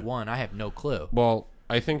how yeah. he won, I have no clue. well,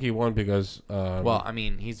 I think he won because Well, I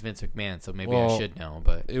mean, he's Vince McMahon, so maybe well, I should know,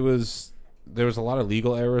 but there was a lot of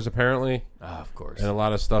legal errors apparently, of course. and a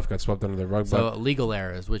lot of stuff got swept under the rug. So But legal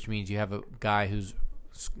errors, which means you have a guy who's,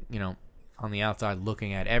 you know, on the outside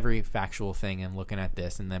looking at every factual thing and looking at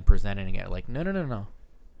this and then presenting it like, no.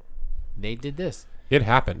 They did this. it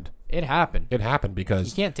happened. It happened. It happened You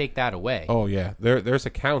because can't take that away. oh yeah, there's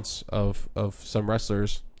accounts of some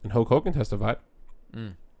wrestlers, and Hulk Hogan testified.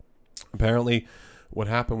 Apparently, what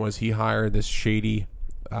happened was he hired this shady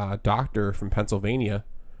doctor from Pennsylvania,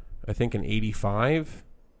 I think in '85,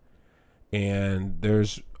 and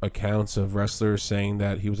there's accounts of wrestlers saying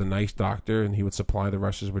that he was a nice doctor and he would supply the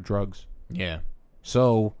wrestlers with drugs. Yeah.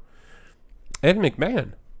 So Ed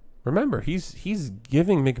McMahon, remember, he's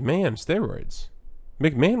giving McMahon steroids.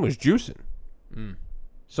 McMahon was juicing.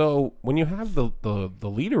 So when you have the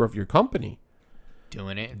leader of your company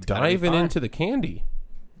Doing it. It's gotta be diving fine. into the candy,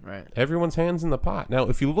 Right. everyone's hands in the pot. Now,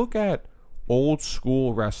 if you look at old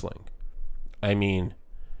school wrestling, I mean,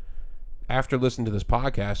 after listening to this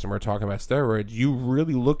podcast and we're talking about steroids, you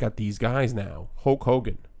really look at these guys now. Hulk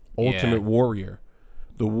Hogan, Ultimate Warrior,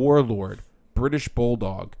 the Warlord, British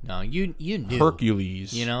Bulldog, No, you knew.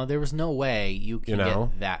 Hercules. You know, there was no way you could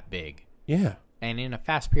get that big. Yeah. And in a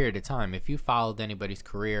fast period of time, if you followed anybody's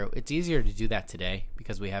career, it's easier to do that today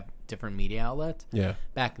because we have different media outlets. Yeah.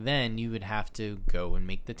 Back then, you would have to go and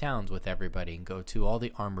make the towns with everybody and go to all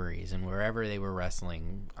the armories and wherever they were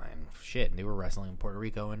wrestling. They were wrestling in Puerto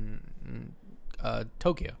Rico and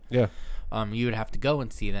Tokyo. Yeah. You would have to go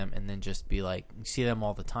and see them and then just be like, see them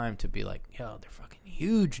all the time to be like, yo, they're fucking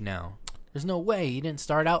huge now. There's no way he didn't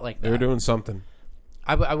start out like that. They were doing something.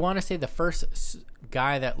 I want to say the first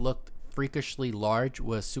guy that looked freakishly large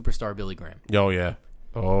was Superstar Billy Graham. Oh, yeah.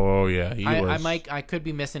 Oh, yeah. He was. I could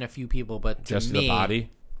be missing a few people, but to Jesse me, the Body.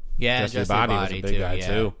 yeah, Jesse the Body was a big guy,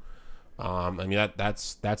 too. I mean,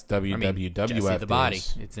 that's WWF Jesse the Body.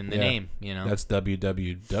 days. It's in the name, you know. That's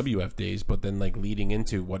WWF days, but then, like, leading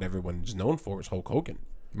into what everyone's known for is Hulk Hogan.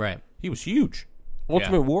 Right. He was huge.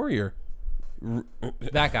 Ultimate Warrior.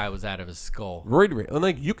 That guy was out of his skull. Roid, and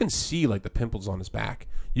like you can see like the pimples on his back.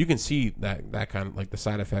 You can see that kind of like the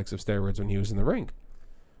side effects of steroids when he was in the ring.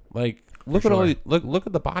 Like look at all look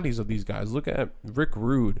at the bodies of these guys. Look at Rick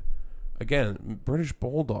Rude, again British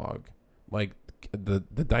Bulldog, like the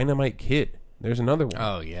Dynamite Kid. There's another one.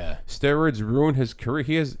 Oh yeah. Steroids ruined his career.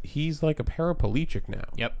 He's like a paraplegic now.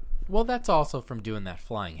 Yep. Well, that's also from doing that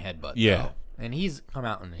flying headbutt. Yeah. Though. And he's come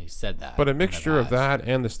out and he said that. But a mixture of that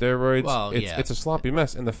and the steroids, Well, it's a sloppy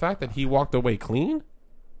mess. And the fact that he walked away clean,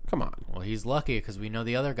 Come on. Well, he's lucky because we know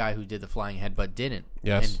the other guy who did the flying headbutt didn't.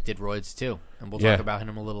 Yes. And did roids too. And we'll Yeah. talk about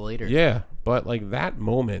him a little later. Yeah, but like that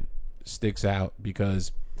moment sticks out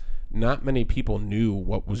because not many people knew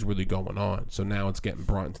what was really going on. So now it's getting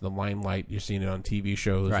brought into the limelight. You're seeing it on TV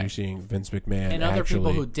shows. Right. You're seeing Vince McMahon And other people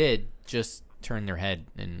actually- who did just turn their head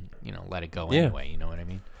and, let it go Yeah. anyway. You know what I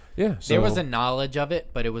mean? Yeah, so There was a knowledge of it,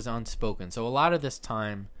 but it was unspoken. So a lot of this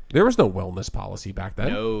time... there was no wellness policy back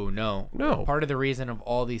then. No. No. Part of the reason of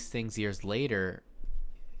all these things years later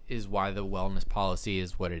is why the wellness policy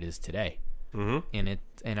is what it is today. Mm-hmm.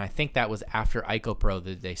 And I think that was after IcoPro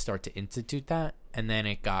that they start to institute that, and then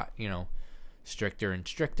it got stricter and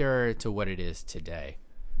stricter to what it is today.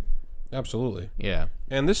 Absolutely. Yeah.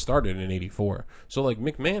 And this started in '84. So like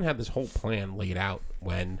McMahon had this whole plan laid out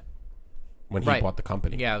when he Right. bought the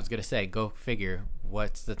company. Yeah, I was gonna say, go figure.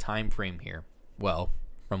 What's the time frame here? Well,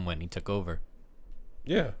 from when he took over,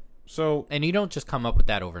 Yeah. So and you don't just come up with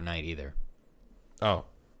that overnight either. oh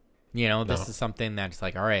This No. is something that's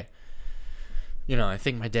like, all right, I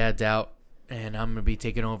think my dad's out and I'm gonna be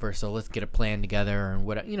taking over, so let's get a plan together and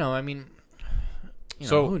what I mean.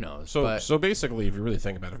 so who knows? So but so basically, if you really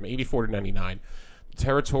think about it, from /84 to '99, the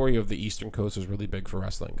territory of the Eastern Coast was really big for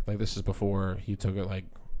wrestling. Like this is before he took it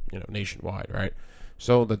nationwide, right?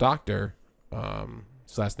 So the doctor,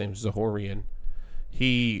 his last name's Zahorian.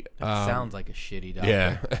 He sounds like a shitty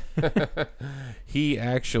doctor. yeah. He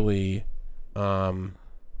actually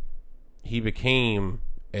he became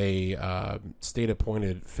a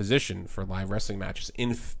state-appointed physician for live wrestling matches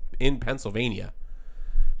in Pennsylvania.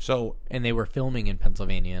 So And they were filming in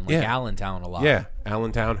Pennsylvania and Yeah. Allentown a lot. yeah,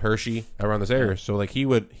 Allentown, Hershey, around this area. So like he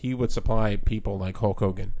would supply people like Hulk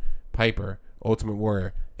Hogan, Piper, Ultimate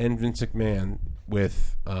Warrior, and Vince McMahon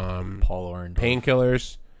with Paul Orndorff.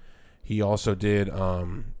 painkillers. He also did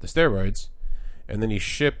the steroids, and then he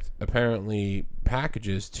shipped apparently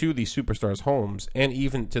packages to these superstars' homes and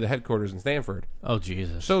even to the headquarters in Stanford. Oh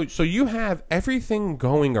Jesus! So you have everything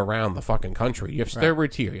going around the fucking country. You have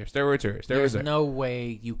steroids here, you have steroids here, steroids There's there. no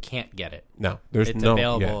way you can't get it. No, there's It's no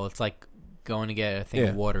available. yeah. It's like going to get a thing Yeah.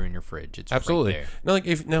 of water in your fridge. It's Absolutely. right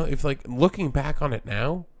there. Now, if like looking back on it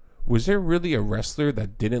now, was there really a wrestler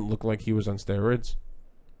that didn't look like he was on steroids?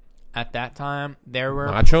 At that time, there were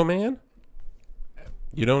Macho Man?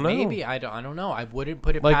 You don't know. maybe I don't know. I wouldn't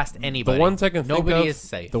put it Like, past anybody. The ones I can Nobody think of, is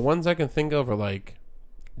safe. The ones I can think of are like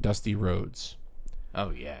Dusty Rhodes,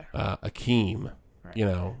 Oh yeah. Akeem. You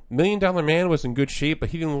know, $1 Million Man was in good shape, but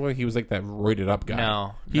he didn't look like he was like that roided up guy.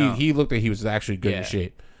 No. He looked like he was actually good Yeah. in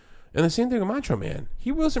shape. And the same thing with Macho Man.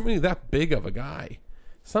 He wasn't really that big of a guy.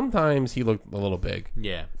 Sometimes he looked a little big,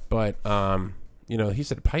 Yeah. but he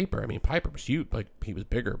said Piper. I mean, Piper was huge. Like he was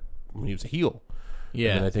bigger when he was a heel.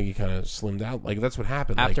 Yeah. And I think he kind of slimmed out. Like that's what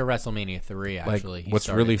happened. After WrestleMania 3, like actually. he what's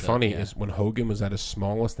started really to- funny yeah. is when Hogan was at his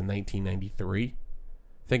smallest in 1993.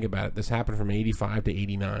 Think about it. This happened from 85 to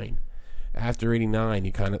 89. After 89,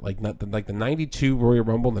 you kind of like the 92 Royal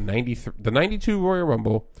Rumble, the 92 Royal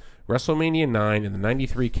Rumble, WrestleMania 9, and the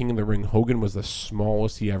 93 King of the Ring. Hogan was the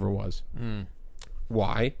smallest he ever was.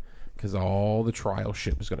 Why? Because all the trial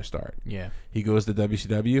shit was going to start. Yeah. He goes to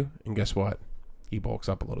WCW, and guess what? He bulks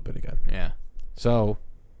up a little bit again. Yeah. So,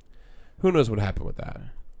 who knows what happened with that?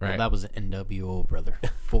 Right. Well, that was NWO, brother.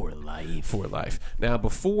 For life. For life. Now,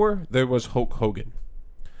 before there was Hulk Hogan,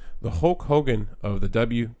 the Hulk Hogan of the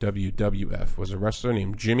WWF was a wrestler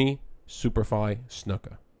named Jimmy Superfly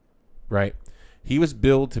Snuka. Right? He was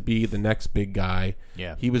billed to be the next big guy.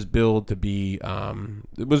 Yeah. He was billed to be.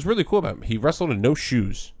 It was really cool about him. He wrestled in no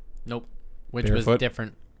shoes. Nope. Which was Barefoot.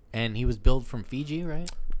 different. And he was billed from Fiji, right?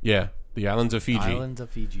 Yeah, the islands of Fiji. Islands of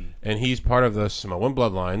Fiji. And he's part of the Samoan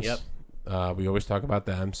bloodlines. Yep. We always talk about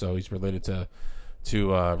them, so he's related to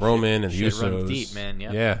Roman and the Shit Usos. runs deep, man,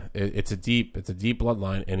 yep. Yeah, it's a deep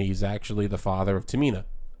bloodline, and he's actually the father of Tamina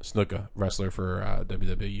Snuka, wrestler for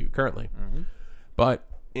WWE currently. Mm-hmm. But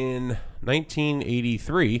in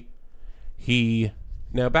 1983,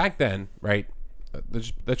 now back then, right?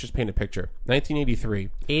 Let's just paint a picture. 1983.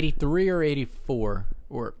 83 or 84,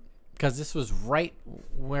 or because this was right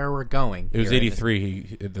where we're going. It was here in this-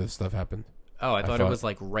 83. This stuff happened. Oh, I thought it was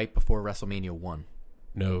like right before WrestleMania 1.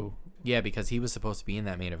 No, Yeah, because he was supposed to be in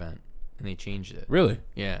that main event, and they changed it. really.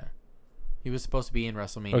 Yeah. He was supposed to be in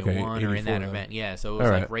WrestleMania Okay, 1 or in that 84 event. Yeah, so it was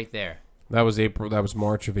All like right. right there. That was April. That was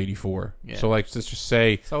March of '84. Yeah. So let's just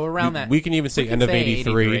say. So around we, that- we can even say we can end of say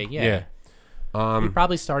 '83. 83, yeah. Yeah. He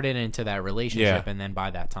probably started into that relationship, Yeah. and then by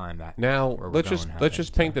that time, that Now where we're let's going just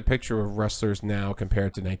happened, paint the picture of wrestlers now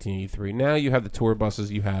compared to 1983. Now you have the tour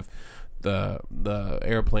buses, you have the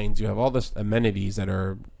airplanes, you have all this amenities that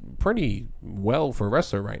are pretty well for a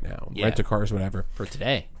wrestler right now. Yeah. Rent a cars, whatever for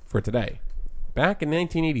today. for today. back in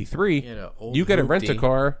 1983, Yeah, the old you get a rent a hoopty.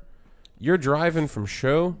 car. You're driving from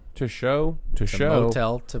show to show to show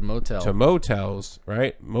Motel to motel. to motels,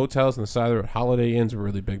 right? Motels on the side of the road. Holiday Inns were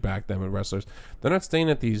really big back then with wrestlers. They're not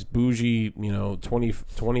staying at these bougie,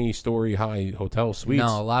 20-story high hotel suites.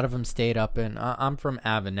 No, a lot of them stayed up in. I'm from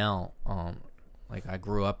Avenel. Like I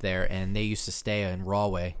grew up there, and they used to stay in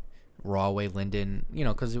Rahway, Linden.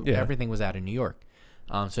 Because everything was out of New York.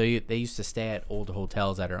 They used to stay at old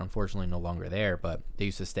hotels that are unfortunately no longer there, but they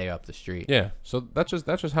used to stay up the street. Yeah, so that's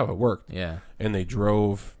just how it worked. Yeah. And they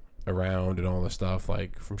drove around and all this stuff,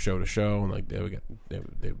 like from show to show, and like they would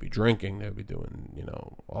be drinking, they would be doing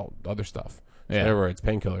all other stuff, Yeah. steroids,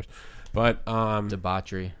 painkillers. But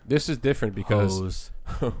Debauchery. this is different because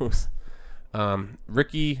Hose.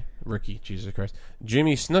 Ricky, Jesus Christ,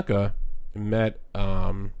 Jimmy Snuka met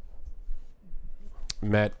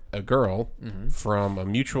a girl from a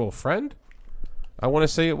mutual friend. I want to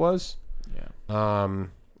say it was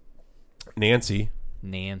Nancy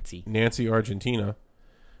Argentina,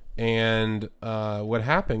 and what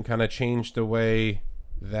happened kind of changed the way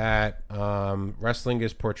that wrestling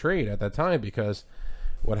is portrayed at that time, because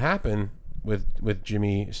what happened with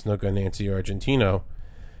Jimmy Snuka and Nancy Argentino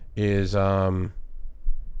is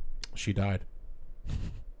she died.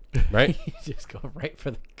 Right? You just go right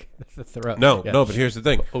for the throat. No, Yeah. but here's the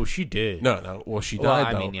thing. Oh, she did. No. Well, she Well, died,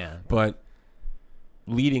 I though. mean, yeah. But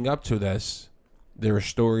leading up to this, there were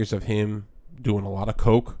stories of him doing a lot of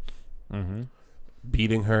coke,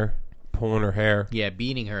 beating her, pulling her hair. Yeah,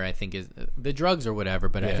 beating her, I think, is the drugs or whatever.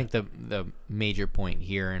 But I Yeah. think the major point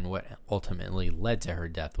here and what ultimately led to her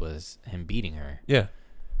death was him beating her. Yeah.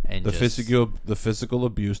 And The just, physical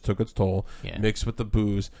abuse took its toll, Yeah. mixed with the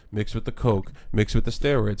booze, mixed with the coke, mixed with the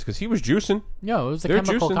steroids, because he was juicing. No, it was a They're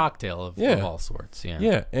chemical juicing. cocktail of Yeah. all sorts. Yeah.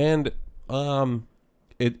 Yeah, and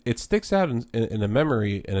it sticks out in the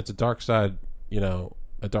memory, and it's a dark side,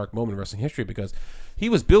 a dark moment in wrestling history, because he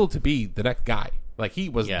was billed to be the next guy. Like, he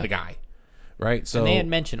was Yeah. the guy, right? So And they had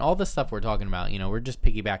mentioned all the stuff we're talking about. We're just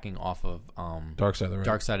piggybacking off of Dark Side of the Ring.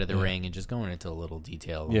 Dark Side of the Ring and just going into a little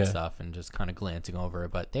detail and Yeah. stuff and just kind of glancing over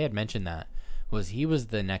it. But they had mentioned that he was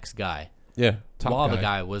the next guy Yeah, top while guy. the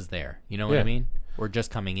guy was there. You know what Yeah. I mean? Or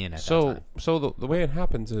just coming in at that So time. the way it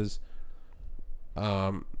happens is,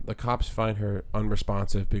 the cops find her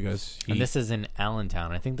unresponsive because he. And this is in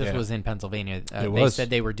Allentown. I think this Yeah. was in Pennsylvania. They was. said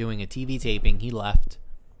they were doing a TV taping. He left,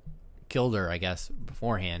 killed her, I guess,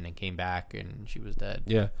 beforehand, and came back, and she was dead.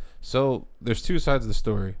 Yeah. So there's two sides of the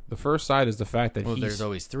story. The first side is the fact that Well, he's. there's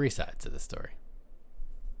always three sides to the story.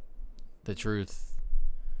 The truth,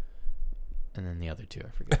 and then the other two.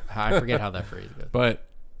 I forget how that phrase goes. But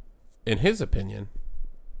in his opinion,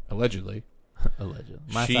 allegedly, Allegedly.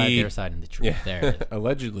 My She- side, their side, and the truth. yeah, There it is.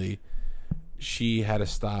 allegedly, she had to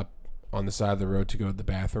stop on the side of the road to go to the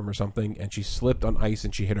bathroom or something, and she slipped on ice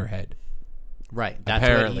and she hit her head. Right. That's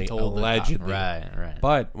Apparently, what he told allegedly. the cop. Right.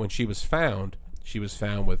 But when she was found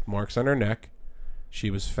with marks on her neck.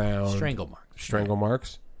 She was found Strangle marks. strangle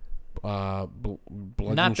marks,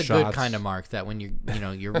 bludgeon Not the shots. good kind of marks that when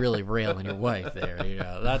you're really railing your wife there.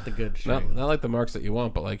 Not the good Not, strangle. not like the marks that you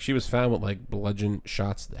want, but like she was found with like bludgeon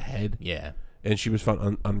shots to the head, Yeah. and she was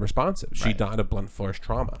found unresponsive. She Right. died of blunt force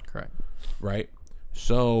trauma. Correct. Right?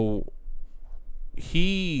 So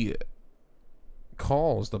he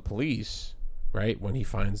calls the police, right, when he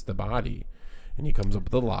finds the body, and he comes up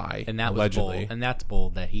with a lie. And that allegedly. was bold. And that's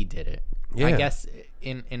bold that he did it. Yeah. I guess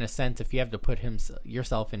in a sense, if you have to put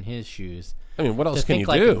yourself in his shoes, I mean, what else to can think you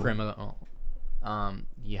like do? a criminal,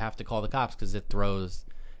 you have to call the cops because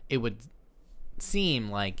it would seem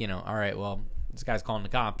like, all right, well, this guy's calling the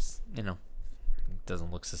cops, it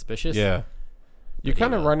doesn't look suspicious. Yeah. You're But he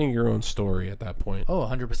kind of will. running your own story at that point. Oh,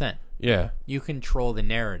 100%. Yeah, You control the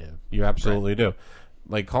narrative. you absolutely do.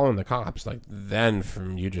 Like calling the cops, like then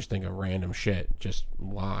from you just think of random shit, just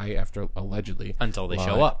lie after allegedly Until they lie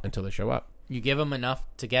show up. Until they show up. You give them enough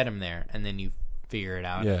to get them there, and then you figure it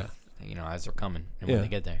out, Yeah. as they're coming and Yeah. when they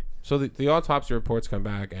get there. So the autopsy reports come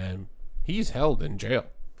back, and he's held in jail.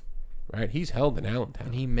 Right? He's held in Allentown.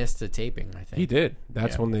 And he missed the taping, I think. He did.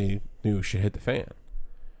 That's Yeah. when they knew shit hit the fan.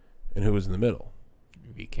 And who was in the middle?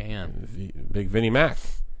 If you can. Big Vinnie Mac.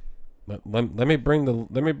 Let me bring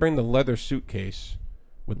the leather suitcase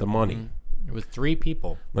with the money. It was three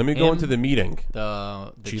people. Let me go Him, into the meeting.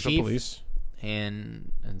 The Chief chief of police.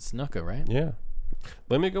 and Snuka, right? Yeah.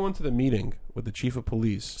 Let me go into the meeting with the chief of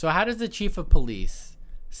police. So how does the chief of police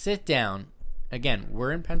sit down? Again,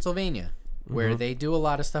 we're in Pennsylvania, where they do a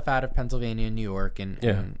lot of stuff out of Pennsylvania and New York and,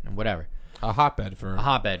 Yeah. and whatever. A hotbed for A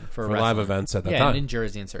hotbed for live wrestling. events at that yeah, time. and in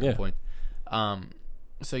Jersey in certain Yeah. points.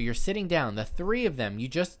 So you're sitting down. The three of them, you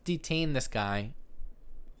just detain this guy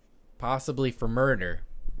possibly for murder,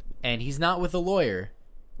 and he's not with a lawyer,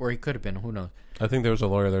 or he could have been. Who knows? I think there was a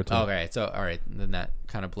lawyer there too. Okay, so all right, then that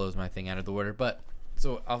kind of blows my thing out of the water. But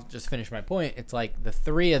so I'll just finish my point. It's like the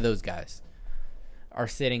three of those guys are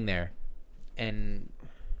sitting there, and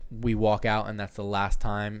we walk out, and that's the last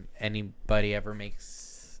time anybody ever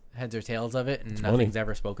makes heads or tails of it, and nothing's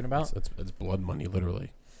ever spoken about. It's blood money,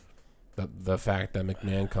 literally. The fact that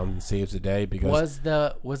McMahon comes and saves the day because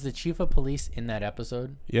was the chief of police in that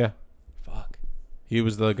episode? Yeah, Fuck. he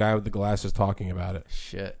was the guy with the glasses talking about it.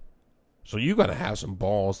 Shit. So you got to have some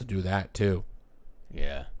balls to do that too.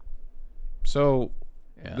 Yeah. So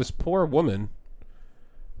Yeah. this poor woman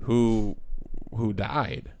who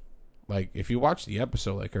died, like if you watch the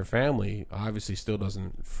episode, like her family obviously still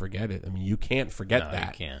doesn't forget it. I mean, you can't forget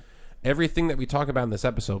that. You can't. Everything that we talk about in this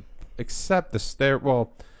episode, except the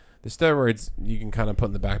steroids, you can kind of put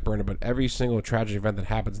in the back burner. But every single tragic event that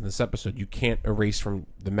happens in this episode, you can't erase from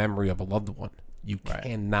the memory of a loved one. You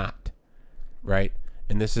cannot, right?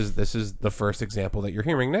 And this is the first example that you're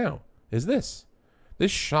hearing now. Is this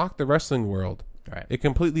shocked the wrestling world? Right. It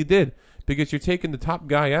completely did, because you're taking the top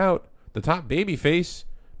guy out, the top baby face.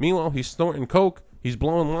 Meanwhile, he's snorting coke. He's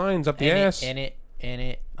blowing lines up the ass. It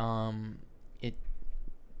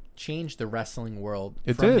changed the wrestling world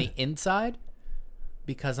It from did. the inside,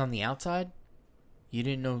 because on the outside, you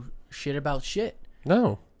didn't know shit about shit.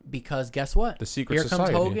 No. Because guess what? The secret here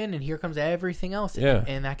society. comes Hogan, and here comes everything else. Yeah.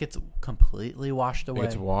 And that gets completely washed away.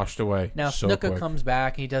 It's washed away. Now so Snuka quick. comes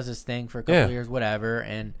back, he does his thing for a couple years, whatever,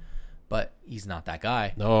 but he's not that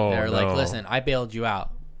guy. No, They're no. like, listen, I bailed you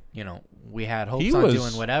out. You know, we had hopes He on was-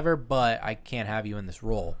 doing whatever, but I can't have you in this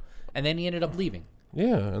role. And then he ended up leaving.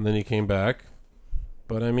 Yeah, and then he came back.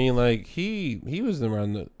 But I mean, like he was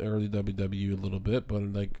around the early WWE a little bit, but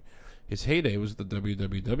like his heyday was the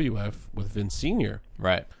WWF with Vince Sr.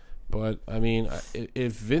 Right. But I mean,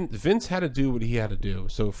 if Vince had to do what he had to do,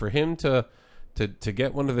 so for him to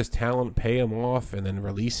get one of his talent, pay him off, and then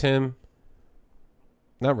release him,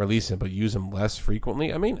 not release him, but use him less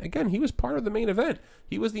frequently. I mean, again, he was part of the main event.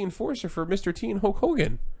 He was the enforcer for Mr. T and Hulk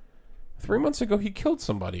Hogan. 3 months ago, he killed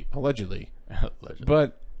somebody allegedly.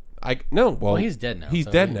 But well, he's dead now. He's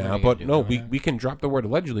so dead what are now. you But gonna do? no, we can drop the word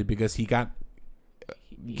allegedly because he got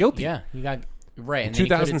guilty. Yeah, he got right. In And then he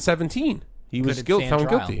could've- 2017. He was couldn't stand found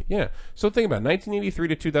trial. guilty. Yeah. So think about it, 1983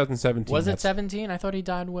 to 2017. Was it that's- 17? I thought he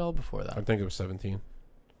died well before I that. think it was 17.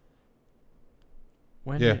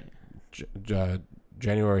 When? Yeah. did-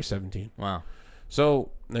 January 17. Wow.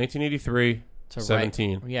 So 1983, To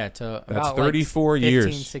 17. Right, yeah, to That's about 34 like 15,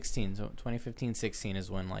 years. 16. So 2015-16 is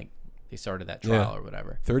when like they started that Yeah. trial or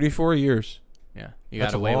whatever. 34 years. Yeah, you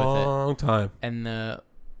That's got a away with it. long time. And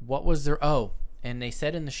what was their and they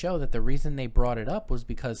said in the show that the reason they brought it up was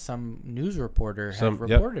because some news reporter had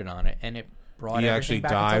reported on it, and it brought He everything actually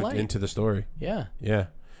back dived into light. into the story. Yeah, Yeah.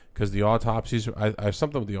 Because the autopsies, I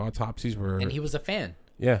something with the autopsies were. and he was a fan.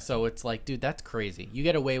 Yeah. So it's like, dude, that's crazy. You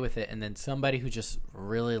get away with it, and then somebody who just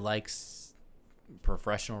really likes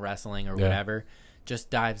professional wrestling or whatever just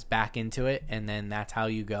dives back into it, and then that's how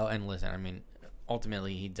you go. And listen, I mean,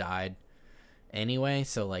 ultimately he died anyway,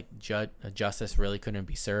 so like justice really couldn't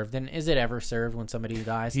be served. And is it ever served when somebody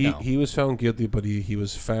dies? No. He was found guilty, but he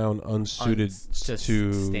was found unsuited To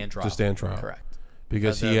to stand trial. Correct.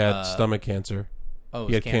 Because he had stomach cancer. Oh, it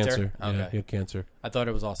He was had cancer. Okay. Yeah, he had cancer. I thought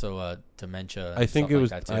it was also dementia. I think stuff it like was.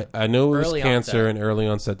 that too. I know it was Early cancer onset. and early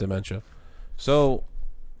onset dementia. So,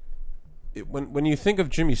 when you think of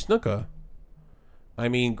Jimmy Snuka, I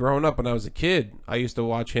mean, growing up when I was a kid, I used to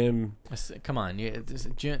watch him. Come on, Jimmy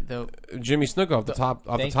Snuka off the top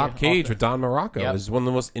thank cage you. with Don Morocco Yep. is one of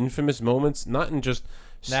the most infamous moments. Not in just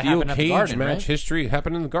That steel happened at the cage Garden, match right? history. It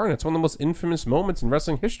happened in the Garden. It's one of the most infamous moments in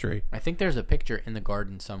wrestling history. I think there's a picture in the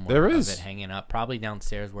garden somewhere. There of is. it hanging up, probably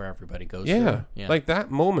downstairs where everybody goes. Yeah, through. Yeah. like that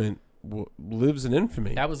moment lives in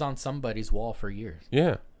infamy. That was on somebody's wall for years.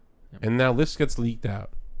 Yeah, and now this gets leaked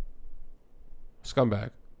out.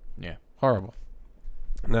 Scumbag. Yeah. Horrible.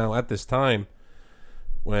 Now, at this time,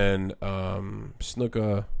 when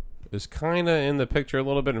Snuka is kind of in the picture a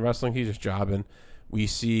little bit in wrestling, he's just jobbing. We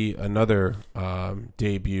see another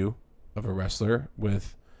debut of a wrestler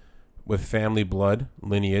with family blood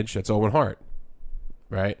lineage. That's Owen Hart,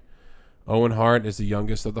 right? Owen Hart is the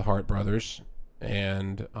youngest of the Hart brothers,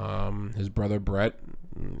 and his brother Brett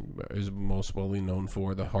is most well known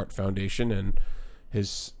for the Hart Foundation and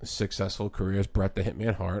his successful career as Bret the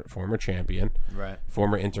Hitman Hart, former champion, Right.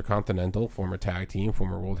 former Intercontinental, former tag team,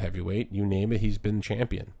 former world heavyweight. You name it, he's been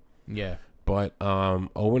champion. Yeah. But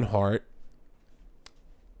Owen Hart,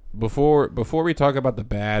 before we talk about the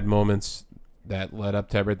bad moments that led up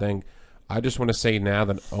to everything, I just want to say now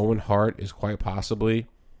that Owen Hart is quite possibly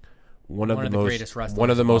one of the greatest wrestlers one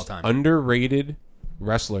of the of all most time. underrated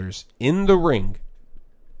wrestlers in the ring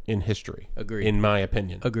in history. Agreed. In my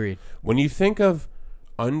opinion. Agreed. When you think of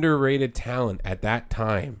underrated talent at that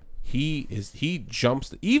time, he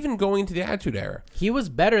jumps even going to the Attitude Era. He was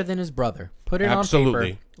better than his brother. Put it on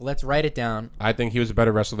Absolutely. paper. Let's write it down. I think he was a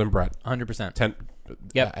better wrestler than Brett. 100%.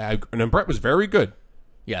 Yep. And Brett was very good.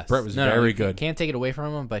 Yes. Brett was very good. Can't take it away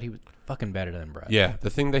from him, but he was fucking better than Brett. Yeah, the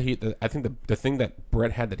thing that I think the thing that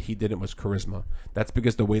Brett had that he didn't was charisma. That's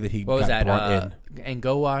because the way that he What was got that? brought in. And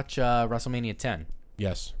go watch WrestleMania 10.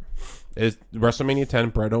 Yes, is WrestleMania 10.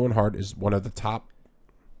 Bret Owen Hart is one of the top.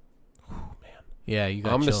 Yeah, you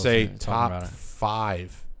got I'm going to chills say talking top about it.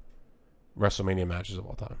 5 WrestleMania matches of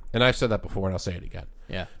all time, and I've said that before, and I'll say it again.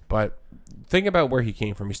 Yeah. But think about where he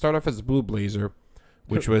came from. He started off as a Blue Blazer,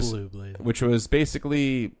 which was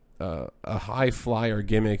basically a high flyer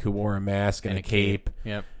gimmick who wore a mask and a cape.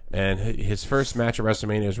 Yep. And his first match at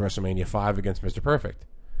WrestleMania was WrestleMania 5 against Mr. Perfect.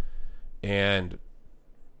 And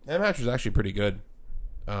that match was actually pretty good.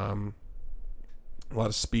 A lot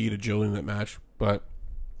of speed, agility in that match. But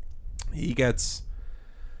he gets,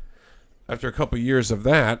 after a couple years of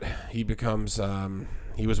that, he becomes,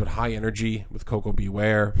 he was with High Energy with Coco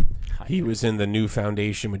Beware. He was in the New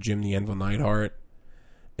Foundation with Jim the Anvil Neidhart.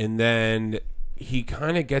 And then he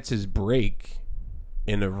kind of gets his break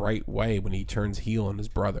in the right way when he turns heel on his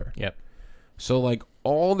brother. Yep. So, like,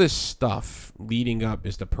 all this stuff leading up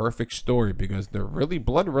is the perfect story because they're really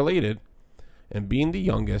blood related. And being the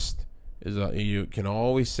youngest, is you can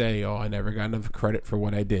always say, "Oh, I never got enough credit for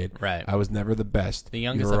what I did. Right. I was never the best. The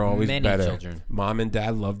youngest you were of always many better. children. Mom and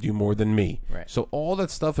Dad loved you more than me." Right. So all that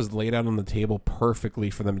stuff is laid out on the table perfectly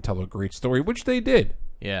for them to tell a great story, which they did.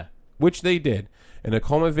 Yeah. Which they did, and it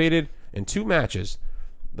culminated in 2 matches.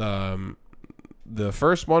 The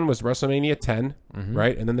first one was WrestleMania 10,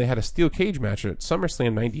 right, and then they had a steel cage match at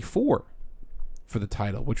SummerSlam '94 for the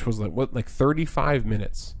title, which was like 35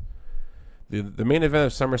 minutes. The main event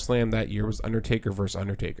of SummerSlam that year was Undertaker versus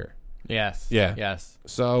Undertaker. Yes. Yeah. Yes.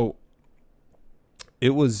 So it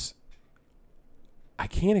was, I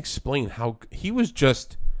can't explain how he was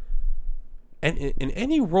just, and in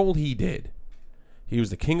any role he did, he was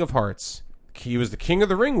the King of Hearts. He was the King of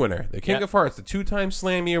the Ring winner, the King of Hearts, the 2-time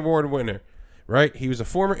Slammy Award winner, right? He was a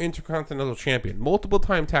former Intercontinental Champion,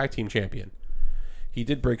 multiple-time Tag Team Champion. He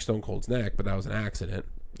did break Stone Cold's neck, but that was an accident.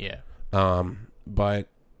 Yeah. But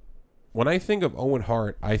when I think of Owen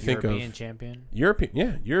Hart, I think European of champion.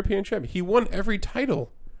 European champion. He won every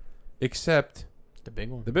title except The big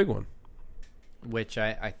one. the big one. Which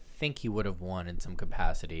I think he would have won in some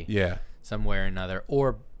capacity. Yeah. Somewhere or another.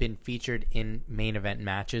 Or been featured in main event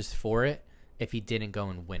matches for it if he didn't go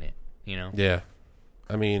and win it. You know? Yeah.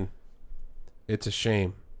 I mean, it's a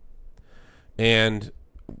shame. And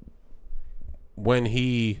when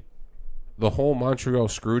the whole Montreal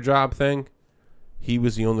Screwjob thing, he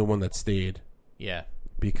was the only one that stayed Yeah.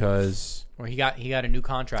 because Or he got a new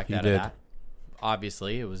contract He out did. of that.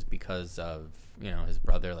 Obviously, it was because of, his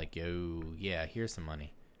brother, like, yo, yeah, here's some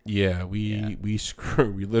money. we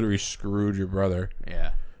literally screwed your brother,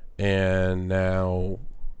 Yeah. and now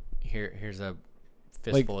Here's a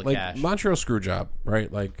fistful of like cash. Montreal Screwjob,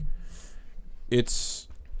 right? Like it's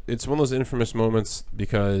one of those infamous moments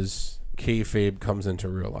because kayfabe comes into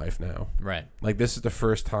real life now. Right. Like this is the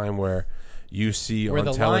first time where you see Where on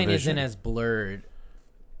the television. line isn't as blurred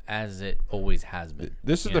as it always has been.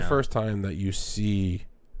 This is the first time that you see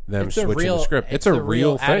them It's a switching real, the script. It's a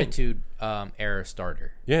real thing. attitude era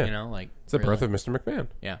starter. Yeah. It's It's the birth of Mr. McMahon,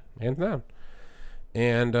 Yeah. hands down.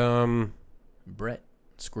 And Brett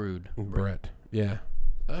screwed. Brett, yeah.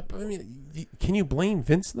 I mean, can you blame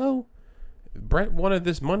Vince though? Brett wanted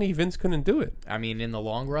this money. Vince couldn't do it. I mean, in the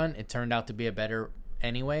long run, it turned out to be a better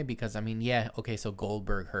anyway because, so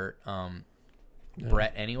Goldberg hurt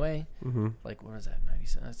Brett anyway. Mm-hmm. Like, what was that,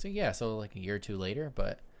 97? So like a year or two later,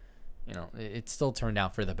 but, it still turned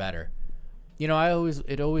out for the better. It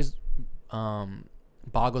always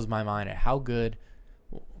boggles my mind at how good,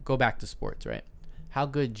 go back to sports, right? How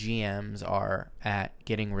good GMs are at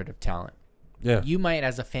getting rid of talent. Yeah. You might,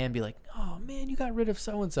 as a fan, be like, oh, man, you got rid of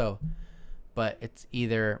so-and-so. But it's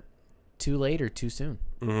either too late or too soon.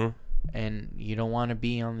 Mm-hmm. And you don't want to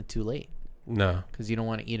be on the too late. No. Because you don't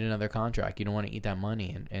want to eat another contract. You don't want to eat that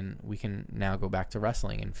money. And we can now go back to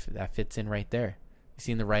wrestling. And that fits in right there. You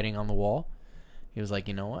seen the writing on the wall? He was like,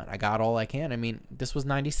 you know what? I got all I can. I mean, this was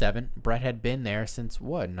 97. Brett had been there since,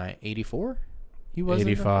 what, 84? He was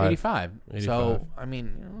 85. So, I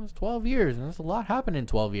mean, it was 12 years. And there's a lot happened in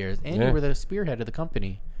 12 years. And you were the spearhead of the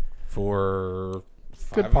company. For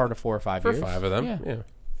Good part of 4 or 5 years. For 5 of them, Yeah. yeah.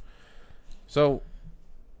 So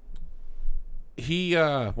he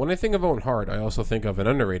when I think of Owen Hart, I also think of an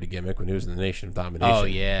underrated gimmick when he was in the Nation of Domination. Oh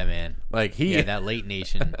yeah, man. Like he Yeah, that late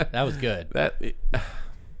Nation. That was good. that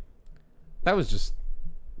was just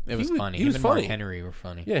It was funny. He was and funny. Mark Henry were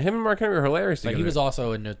funny. Yeah, him and Mark Henry were hilarious But together. he was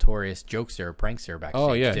also a notorious jokester, prankster backstage.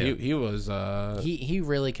 Oh yeah, too. he was. He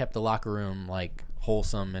really kept the locker room like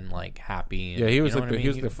wholesome and like happy. And, yeah, he was you know like what I he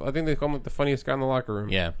mean? was I think they call him like the funniest guy in the locker room.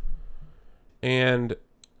 Yeah. And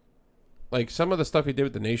like some of the stuff he did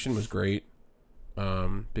with the Nation was great,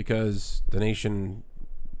 because the Nation,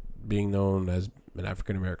 being known as an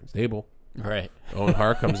African American stable, Right. Owen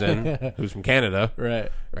Hart comes in, who's from Canada, Right.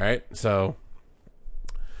 right? So,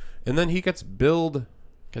 and then he gets billed.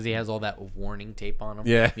 Because he has all that warning tape on him.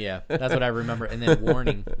 Yeah. Yeah. That's what I remember. And then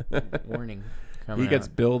warning. Coming He gets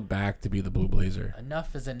out. billed back to be the Blue Blazer.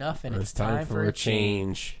 Enough is enough, and It's time for a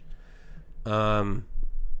change. I'm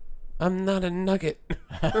not a nugget.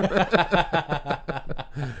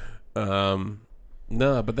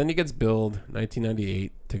 No, but then he gets billed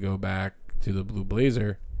 1998 to go back to the Blue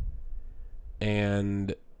Blazer,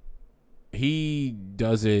 and he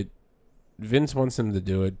does it. Vince wants him to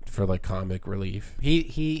do it for like comic relief.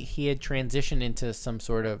 He had transitioned into some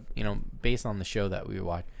sort of, based on the show that we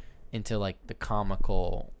watched, into like the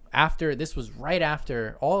comical. After this was right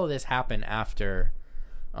after all of this happened after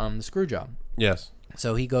the screw job. Yes.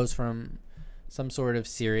 So he goes from some sort of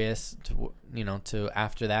serious to to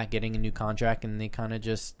after that getting a new contract, and they kind of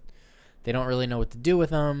just they don't really know what to do with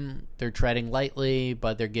him. They're treading lightly,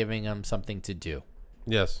 but they're giving him something to do.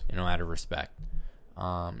 Yes. Out of respect.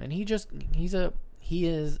 And he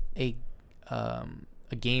is a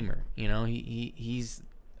gamer. He's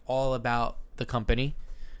all about the company,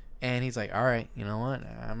 and he's like, all right, you know what?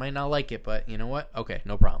 I might not like it, but you know what? Okay,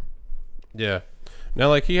 no problem. Yeah. Now,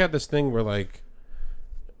 like, he had this thing where, like,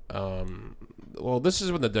 well, this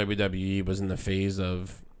is when the WWE was in the phase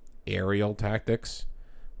of aerial tactics,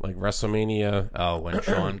 like WrestleMania. Oh, when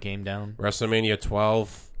Shawn came down WrestleMania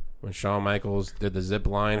 12, when Shawn Michaels did the zip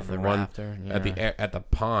line from from the one rafter, at the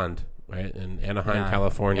pond, right, in Anaheim, Yeah,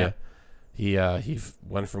 California. He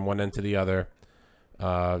went from one end to the other.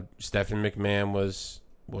 Stephen McMahon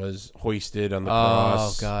was hoisted on the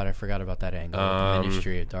cross. Oh God, I forgot about that angle. The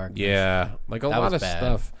Ministry of Darkness. Yeah, like a That lot was of bad.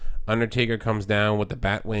 stuff. Undertaker comes down with the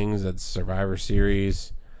bat wings at Survivor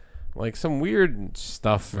Series. Like some weird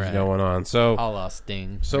stuff is Right. going on. So a la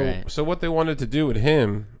Sting. So right. so what they wanted to do with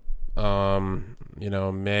him,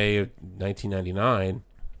 May of 1999,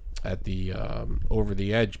 at the Over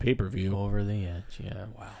the Edge pay-per-view Over the Edge. Yeah.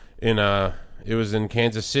 Wow. it was in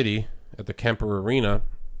Kansas City at the Kemper Arena.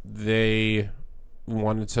 They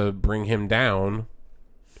wanted to bring him down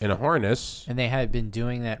in a harness. And they had been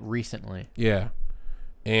doing that recently. Yeah,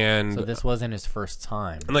 and So this wasn't his first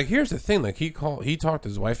time. and like here's the thing, like he talked to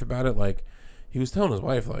his wife about it. Like he was telling his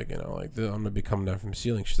wife, like I'm gonna be coming down from the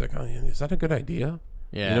ceiling. She's like, oh, is that a good idea?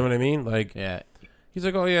 Yeah. You know what I mean? Like, Yeah. he's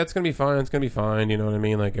like, oh yeah, it's gonna be fine. It's gonna be fine. You know what I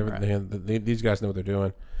mean? Like everything. These guys know what they're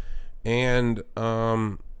doing. And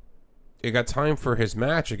it got time for his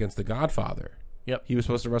match against the Godfather. Yep. He was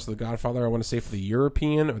supposed to wrestle the Godfather. I want to say for the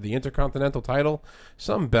European or the Intercontinental title,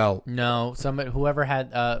 some belt. No, whoever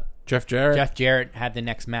had Jeff Jarrett. Jeff Jarrett had the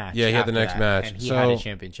next match. Yeah, he had the after next that, match. and he So- had a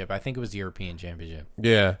championship. I think it was the European Championship.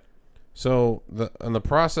 Yeah. So in the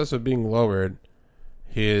process of being lowered,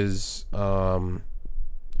 his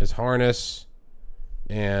harness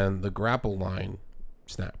and the grapple line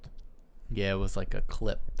snapped. Yeah, it was like a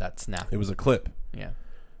clip that snapped. It was a clip. Yeah,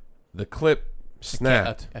 The clip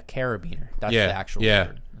snapped. a carabiner. That's Yeah, the actual yeah.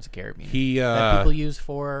 word. It's a carabiner. He that people use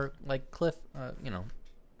for like cliff.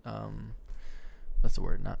 What's the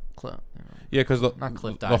word? Not cliff. yeah, because Not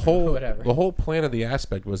cliff the diving, whole whatever. the whole plan of the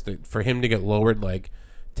aspect was for him to get lowered like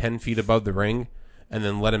 10 feet above the ring, and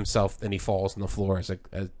then let himself, and he falls on the floor as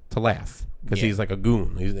to laugh because Yeah. he's like a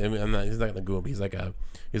goon. He's not a goon, but he's like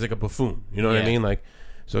a buffoon. You know what I Yeah. mean? Like,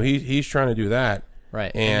 so he's trying to do that.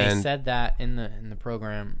 Right, and they And- said that in the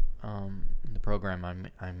program.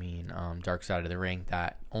 Dark Side of the Ring,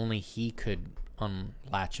 that only he could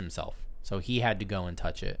unlatch himself. So he had to go and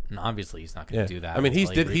touch it, and obviously he's not going Yeah, to do that. I mean he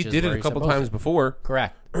until did reaches it where a he's couple supposed times to. before,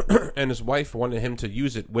 Correct. and his wife wanted him to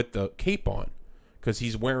use it with the cape on because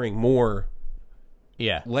he's wearing more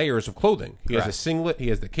Yeah. layers of clothing. He has a Correct. singlet. He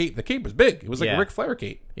has the cape. The cape was big. It was like Yeah. a Ric Flair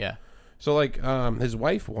cape. Yeah. So like his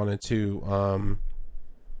wife wanted to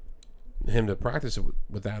him to practice it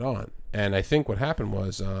with that on, and I think what happened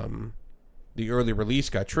was the early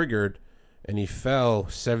release got triggered, and he fell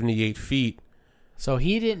 78 feet. So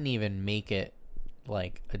he didn't even make it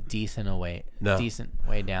like a decent way No.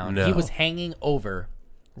 down. No. He was hanging over,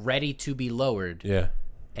 ready to be lowered, Yeah,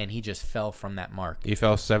 and he just fell from that mark. He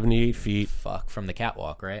fell 78 feet. Fuck, from the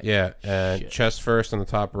catwalk, right? Yeah, and Shit. chest first on the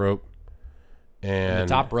top rope. And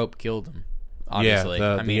the top rope killed him. Obviously,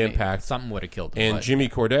 the impact. something would have killed him. And but, Jimmy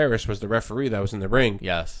Corderas was the referee that was in the ring.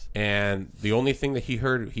 yes, And the only thing that he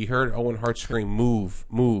heard Owen Hart scream, "Move,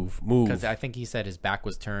 move, move." because I think he said his back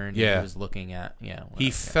was turned. Yeah. and he was looking at He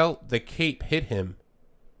felt the cape hit him.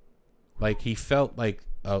 Like he felt like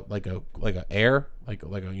a air, like a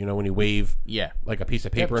when you wave like a piece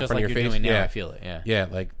of paper in just front like of your you're face. doing now. Yeah, I feel it. Yeah, yeah,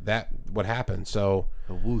 like that. What happened? So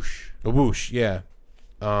a whoosh. a whoosh. Yeah.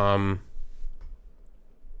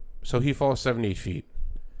 So he falls 78 feet.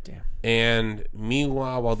 Damn. And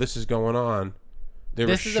meanwhile, while this is going on, they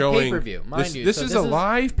were This is a showing pay-per-view, mind you. This So is this a is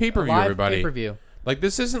live pay-per-view, Live everybody. pay-per-view. Like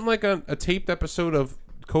this isn't like a taped episode of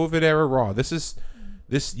COVID era Raw. This is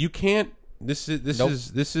you can't. This is Nope.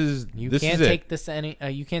 this is You this can't is take it. this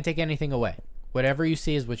you can't take anything away. Whatever you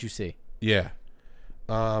see is what you see. Yeah.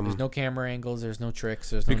 There's no camera angles. There's no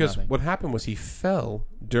tricks. There's no Because nothing. what happened was he fell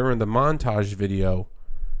during the montage video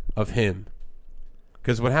of him.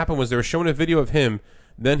 Because what happened was they were showing a video of him.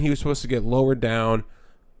 Then he was supposed to get lowered down,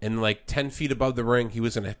 and like 10 feet above the ring, he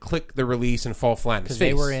was going to click the release and fall flat in his Because face.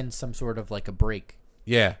 they were in some sort of like a break.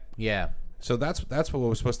 Yeah. Yeah. So that's what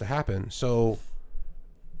was supposed to happen. So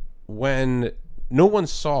when no one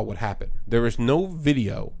saw what happened, there was no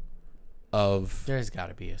video of There's got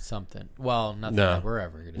to be something. Well, nothing No. that we're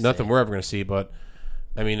ever going to see. nothing we're ever going to see. But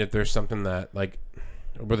I mean, if there's something that like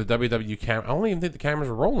where the WWE camera, I don't even think the cameras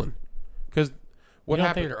were rolling. Because what you don't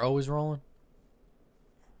happened? think they're always rolling?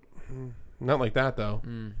 Not like that though.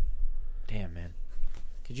 Damn, man.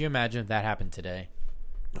 Could you imagine if that happened today?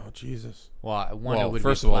 Oh Jesus. Well, Well, it would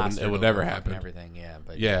first be of all, it plastered would over never fucking happen. Everything, yeah,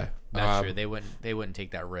 but Yeah. that's true. They wouldn't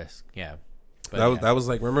take that risk. Yeah, but That was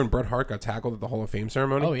like, remember when Bret Hart got tackled at the Hall of Fame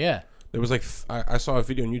ceremony? Oh yeah, There was like I saw a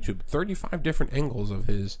video on YouTube, 35 different angles of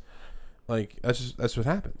his. Like that's what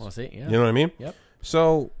happens. well, see, yeah. You know what I mean? Yep.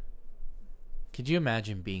 So Could you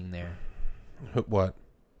imagine being there, what?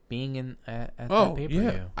 being in at that Oh pay-per-view?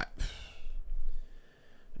 yeah.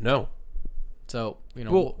 No. So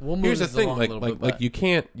Well, we'll move here's the this thing, along like a little bit. like but you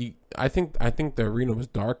can't. I think the arena was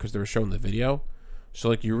dark because they were showing the video, so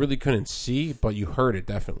like you really couldn't see, but you heard it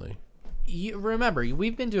definitely. you remember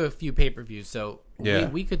we've been to a few pay-per-views, so Yeah.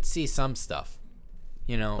 we could see some stuff.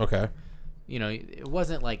 Okay. It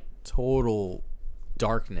wasn't like total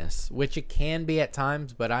darkness, which it can be at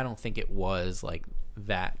times, but I don't think it was like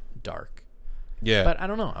that dark. Yeah. But I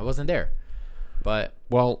don't know. I wasn't there. But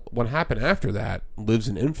Well, what happened after that lives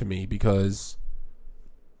in infamy because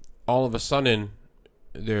all of a sudden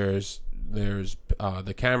there's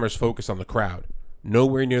the cameras focus on the crowd,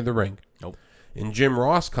 nowhere near the ring. Nope. And Jim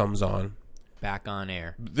Ross comes on. back on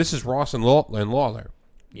air. This is Ross and Lawler.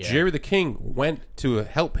 Yeah. Jerry the King went to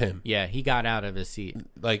help him. Yeah, he got out of his seat.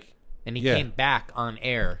 Like, And he Yeah. came back on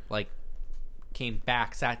air. Like, came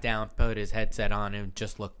back, sat down, put his headset on, and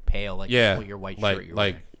just looked pale. Like, yeah, your white like shirt you're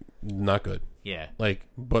like wearing. not good. Yeah. Like,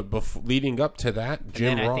 but leading up to that,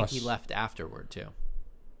 Jim And then Ross. I think he left afterward, too.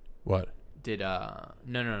 What? Did, no.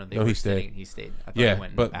 They No, were he stayed. sitting- He stayed. I thought Yeah, he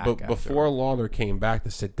went but back before afterward. Lawler came back to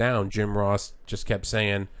sit down, Jim Ross just kept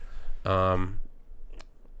saying,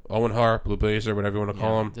 Owen Hart, Blue Blazer, whatever you want to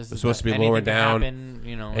call him, this is is supposed to be anything lowered can down. happen,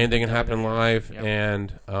 Anything can happen WWE. live, Yep.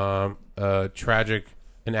 and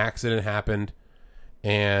an accident happened,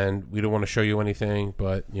 and we don't want to show you anything,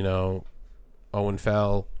 but Owen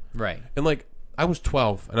fell, Right. and like I was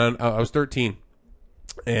 12 and I was 13,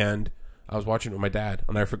 and I was watching it with my dad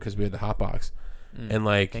on Africa because we had the hot box, and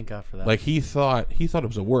like Thank God for that. like he thought it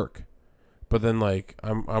was a work, but then like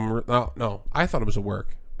no, I thought it was a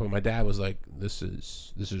work, but my dad was like, this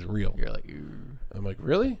is real. You're like, I'm like,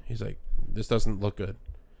 really? He's like, this doesn't look good.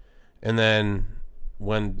 And then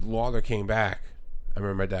when Lawler came back, I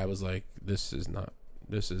remember my dad was like, this is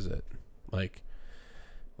it. Like,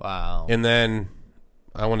 wow. and then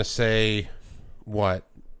I want to say, what,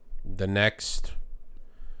 the next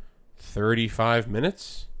 35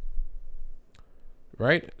 minutes?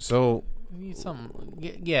 Right? So,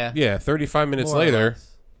 Yeah. 35 minutes more or later,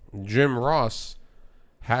 less. Jim Ross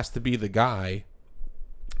has to be the guy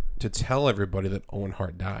to tell everybody that Owen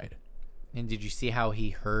Hart died. And did you see how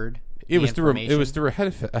he heard? It was through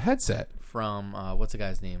a headset. From what's the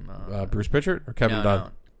guy's name? Bruce Pritchard or Kevin Dunn?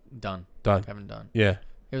 No, Dunn. Dunn. Kevin Dunn. Yeah.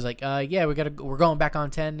 He was like, yeah, we're going back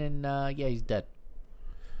on 10, and yeah, he's dead.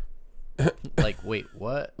 Like, wait,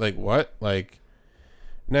 what? Like what? Like,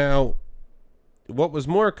 now, what was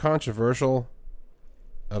more controversial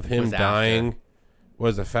of him Was after. dying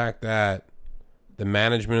was the fact that the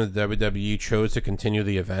management of the WWE chose to continue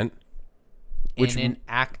the event, which in an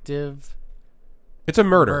active It's a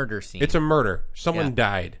murder. Murder scene. It's a murder. Someone Yeah.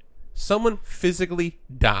 died. Someone physically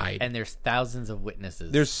died. And there's thousands of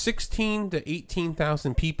witnesses. There's 16 to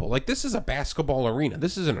 18,000 people. Like, this is a basketball arena.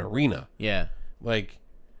 This is an arena. yeah. Like,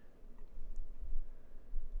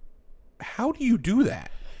 how do you do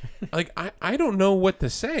that? Like, I don't know what to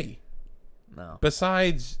say No.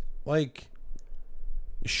 besides, like,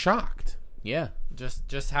 shocked. Yeah.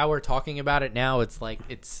 Just how we're talking about it now, it's like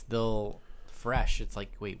it's still fresh. It's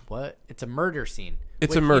like, wait, what? It's a murder scene.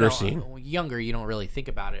 It's a murder scene. Younger, you don't really think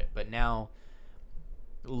about it, but now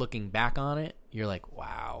looking back on it, you're like,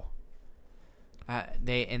 wow.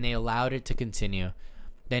 They allowed it to continue.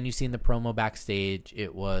 Then you seen the promo backstage.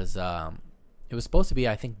 It was supposed to be,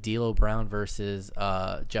 I think, D'Lo Brown versus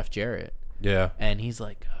Jeff Jarrett, Yeah. and he's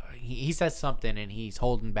like, he says something and he's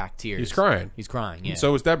holding back tears. He's crying. He's crying. Yeah. And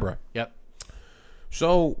so is Deborah. Yep.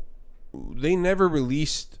 So they never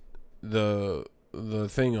released the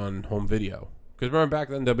thing on home video. Because remember back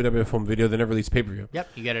then, WWF home video, they never released pay-per-view. Yep.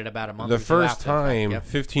 You get it about a month. The or so first after. time, Yep.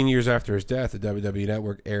 15 years after his death, the WWE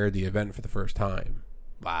Network aired the event for the first time.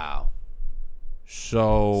 Wow.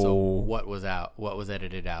 So So what was out? What was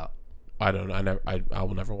edited out? I don't know. I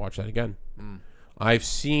will never watch that again. I've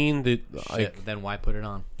seen the Shit, like then why put it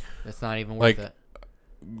on? It's not even worth Like,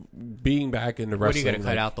 it. being back into What are wrestling. you going to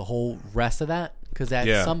cut like, out the whole rest of that? Because at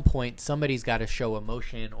Yeah. some point, somebody's got to show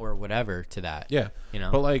emotion or whatever to that. Yeah, You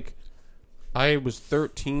know? But like, I was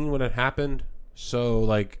 13 when it happened, so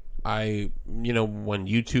like when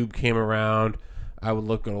YouTube came around, I would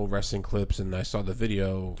look at old wrestling clips and I saw the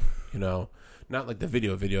video. Not like the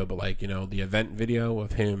video, but like the event video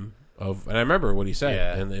of him and I remember what he said,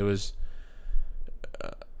 Yeah. and it was,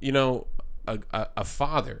 a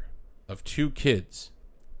father of 2 kids,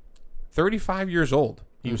 35 years old.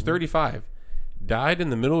 He was 35, died in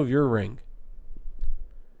the middle of your ring,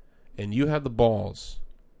 and you had the balls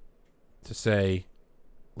to say,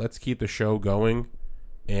 let's keep the show going,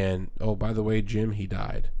 and oh, by the way, Jim, he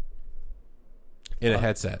died in a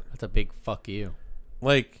headset. That's a big fuck you.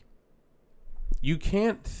 Like, you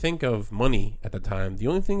can't think of money at the time. The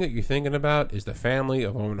only thing that you're thinking about is the family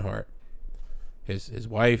of Owen Hart, his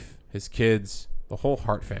wife, his kids, the whole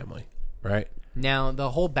Hart family, right? Now,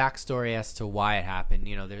 the whole backstory as to why it happened,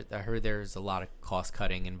 I heard there's a lot of cost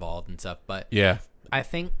cutting involved and stuff, but Yeah, I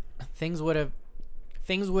think things would have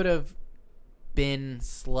been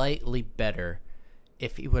slightly better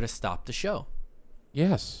if he would have stopped the show.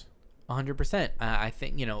 yes, 100%. I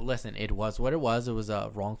think, listen, it was what it was. It was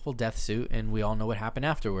a wrongful death suit, and we all know what happened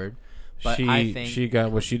afterward. But I think she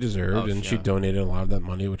got what she deserved, and she donated a lot of that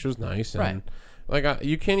money, which was nice. Right. And like,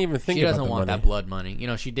 you can't even think she about doesn't the want money. that blood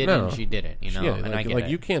money. She did No. it and she did it, Yeah, and I get like it.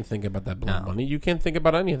 you can't think about that blood No. money. You can't think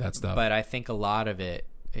about any of that stuff. But I think a lot of it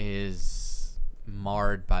is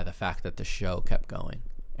marred by the fact that the show kept going.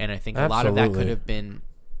 And I think a lot of that Absolutely. could have been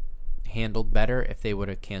handled better if they would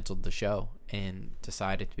have canceled the show and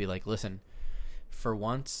decided to be like, listen, for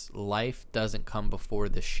once, life doesn't come before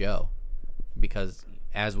the show. Because,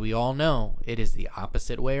 as we all know, it is the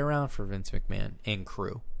opposite way around for Vince McMahon and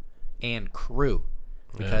crew.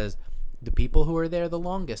 Because the people who are there the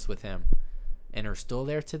longest with him and are still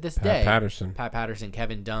there to this day. Pat Patterson,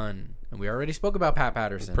 Kevin Dunn, and we already spoke about Pat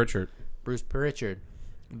Patterson. Pritchard. Bruce Pritchard.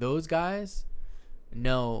 Those guys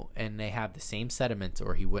know, and they have the same sentiments,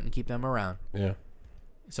 or he wouldn't keep them around. Yeah.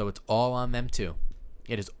 So it's all on them too.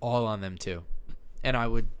 It is all on them too. And I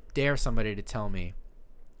would dare somebody to tell me,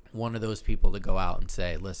 one of those people to go out and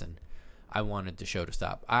say, listen, I wanted the show to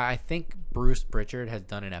stop. I think Bruce Pritchard has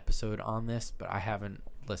done an episode on this, but I haven't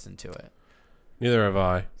listened to it. Neither have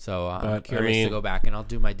I. So I'm But, curious to go back, and I'll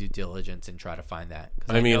do my due diligence and try to find that.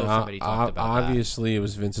 'Cause know somebody talked about that. obviously it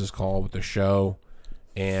was Vince's call with the show,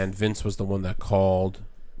 and Vince was the one that called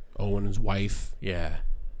Owen's wife Yeah.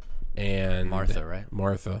 and Martha, right?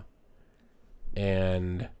 Martha.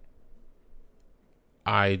 And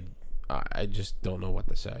I just don't know what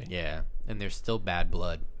to say. Yeah. And there's still bad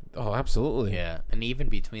blood. Oh, absolutely. Yeah. And even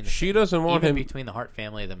between She doesn't want him. between the Hart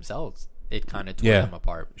family themselves, it kind of tore Yeah. them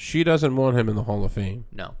apart. She doesn't want him in the Hall of Fame.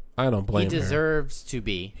 No. I don't blame He her. deserves to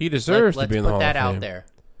be. He deserves to be in the Hall Let's put that of out Fame. there.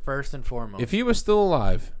 First and foremost. If he was still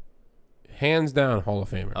alive, hands down Hall of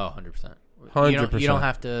Famer. Oh, 100%. 100%. You don't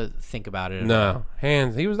have to think about it at all. No,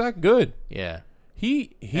 hands. He was that good. Yeah.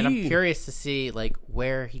 He And I'm curious to see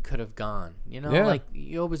where he could have gone. Yeah.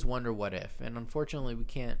 You always wonder what if. And unfortunately we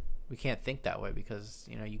can't think that way because,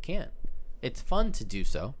 you can't. It's fun to do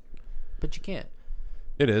so, but you can't.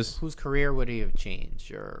 It is. Whose career would he have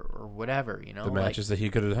changed or whatever, The matches that he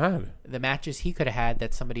could have had. The matches he could have had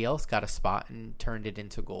that somebody else got a spot and turned it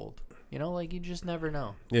into gold. You just never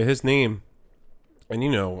know. Yeah, his name. And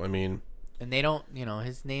I mean, And they don't,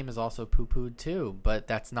 his name is also poo-pooed too, but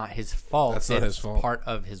that's not his fault. That's not his fault. Part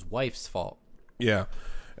of his wife's fault. Yeah.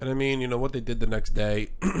 And I mean, what they did the next day,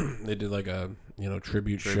 they did like a,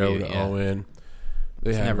 tribute show to Owen.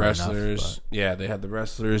 They had wrestlers. They had the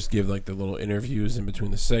wrestlers give like the little interviews in between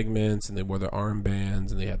the segments, and they wore their armbands,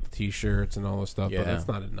 and they had the T-shirts and all this stuff. Yeah. But that's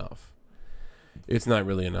not enough. It's not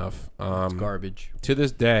really enough. It's garbage. To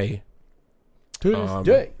this day.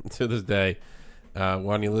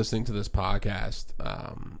 When you're listening to this podcast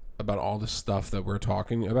about all the stuff that we're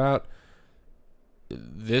talking about,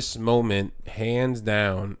 this moment, hands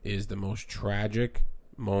down, is the most tragic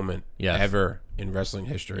moment ever in wrestling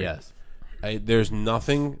history. Yes. There's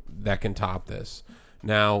nothing that can top this.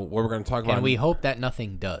 Now, what we're going to talk about... And we hope that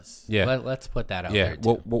nothing does. Yeah. Let's put that out there,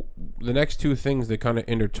 too. Well, the next two things, they kind of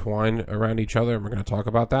intertwine around each other, and we're going to talk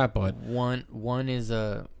about that, but... One is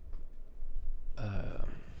a...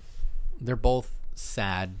 they're both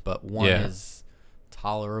sad, but one is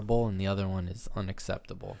tolerable, and the other one is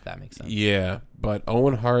unacceptable, if that makes sense. Yeah, but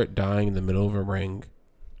Owen Hart dying in the middle of a ring,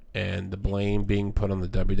 and the blame being put on the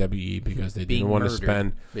WWE because they didn't want to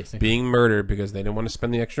spend... basically. Being murdered because they didn't want to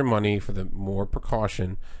spend the extra money for the more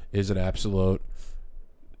precaution is an absolute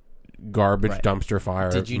garbage dumpster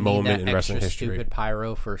fire moment in wrestling history. Stupid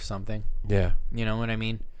pyro for something? Yeah. You know what I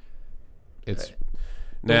mean? It's...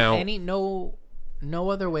 Now...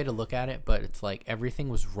 No other way to look at it, but it's like everything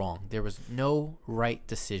was wrong. There was no right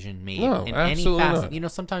decision made No, in absolutely any facet.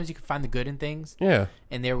 not. Sometimes you can find the good in things. Yeah.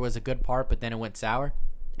 And there was a good part, but then it went sour.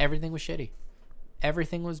 Everything was shitty.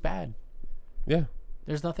 Everything was bad. Yeah.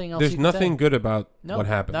 There's nothing else. There's you can nothing say. good about what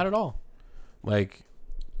happened. Not at all. Like,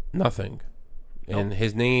 nothing. And Nope.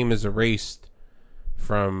 his name is erased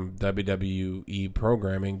from WWE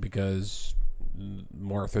programming because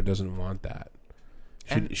Martha doesn't want that.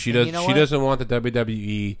 She doesn't want the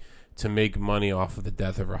WWE to make money off of the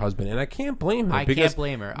death of her husband, and I can't blame her. I can't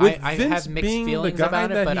blame her. I have mixed feelings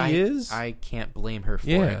about it, but I can't blame her for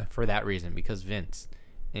it for that reason, because Vince,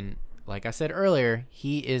 and like I said earlier,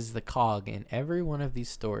 he is the cog in every one of these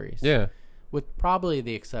stories. Yeah. With probably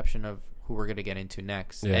the exception of who we're going to get into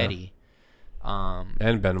next, Eddie.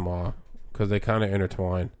 And Benoit, because they kind of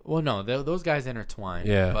intertwine. Well, no, those guys intertwine.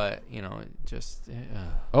 Yeah. But, just...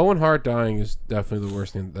 Owen Hart dying is definitely the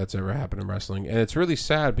worst thing that's ever happened in wrestling. And it's really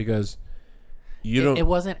sad because it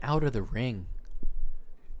wasn't out of the ring.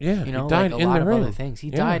 Yeah, he died like in a lot the of ring. other things. He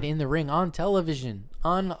died in the ring, on television,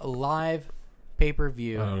 on live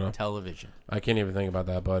pay-per-view television. I can't even think about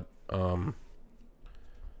that, but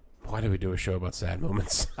why did we do a show about sad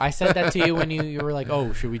moments? I said that to you when you were like,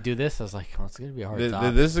 "Oh, should we do this?" I was like, "Oh, it's gonna be a hard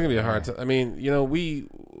topic." This is gonna be a hard. I mean,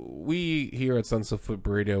 we here at Sunset Flip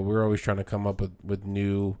Radio, we're always trying to come up with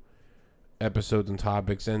new episodes and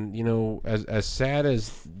topics, and as sad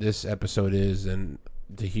as this episode is, and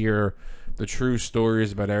to hear the true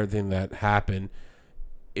stories about everything that happened,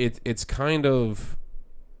 it's kind of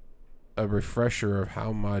a refresher of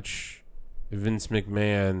how much Vince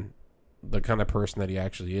McMahon, the kind of person that he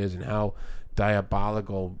actually is, and how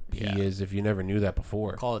diabolical he is if you never knew that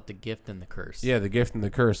before. Call it the gift and the curse. Yeah, the gift and the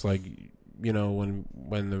curse. Like, when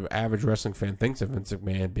the average wrestling fan thinks of Vince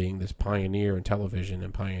McMahon being this pioneer in television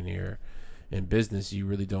and pioneer in business, you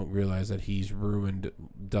really don't realize that he's ruined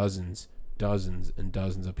dozens and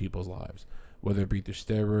dozens of people's lives, whether it be through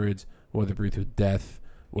steroids, whether it be through death,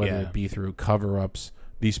 whether it be through cover-ups.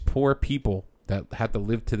 These poor people that had to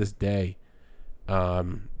live to this day,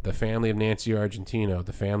 the family of Nancy Argentino,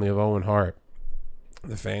 the family of Owen Hart,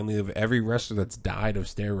 the family of every wrestler that's died of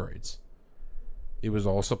steroids, it was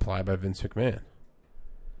all supplied by Vince McMahon.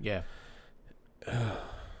 Yeah.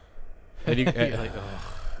 Eddie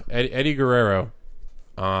Guerrero.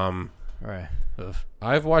 All right.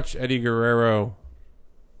 I've watched Eddie Guerrero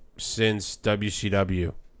since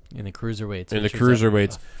WCW. In the cruiserweights. In the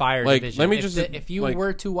cruiserweights. Fire division. Let me if you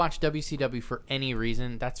were to watch WCW for any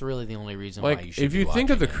reason, that's really the only reason why you should if you think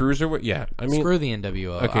of the cruiserweight, I mean... Screw the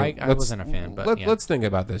NWO. Okay, I wasn't a fan, but let's think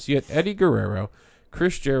about this. You had Eddie Guerrero,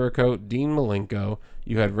 Chris Jericho, Dean Malenko,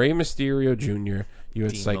 you had Rey Mysterio Jr., you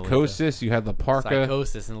had Psychosis, you had La Parka,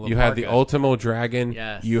 you had the Ultimo Dragon,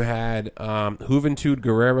 you had Juventud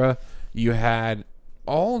Guerrera, you had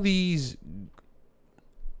all these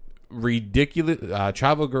ridiculous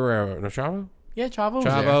Chavo Guerrero. No, Chavo? Yeah, Chavo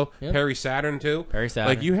was there. Perry Saturn too. Perry Saturn.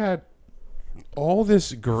 Like, you had all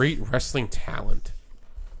this great wrestling talent.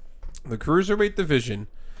 The cruiserweight division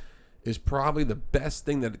is probably the best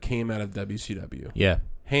thing that came out of WCW. Yeah.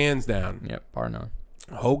 Hands down. Yep, bar none.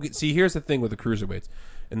 Hogan. See, here's the thing with the cruiserweights.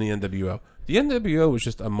 in the NWO. The NWO was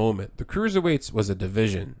just a moment. The Cruiserweights was a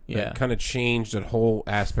division that kind of changed the whole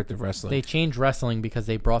aspect of wrestling. They changed wrestling because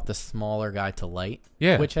they brought the smaller guy to light,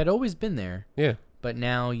 which had always been there. Yeah. But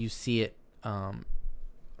now you see it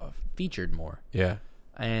featured more. Yeah.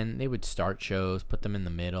 And they would start shows, put them in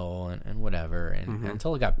the middle, and whatever, and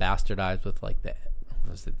until it got bastardized with like the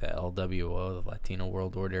LWO, the Latino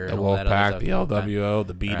World Order, the and all that other Wolfpack, stuff. the LWO,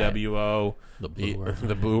 the BWO, the Blue Order.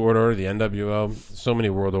 the Blue Order, the NWO. So many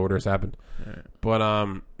world orders happened. Right.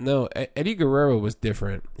 But no, Eddie Guerrero was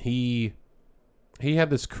different. He had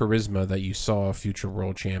this charisma that you saw a future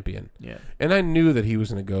world champion. Yeah. And I knew that he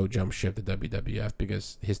was going to go jump ship to WWF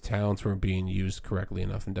because his talents weren't being used correctly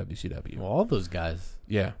enough in WCW. Well, all those guys.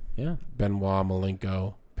 Yeah. Yeah. Benoit,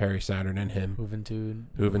 Malenko, Perry Saturn, and him.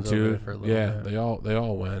 Juventud. Yeah, they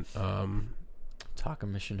all went. Taka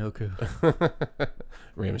Michinoku.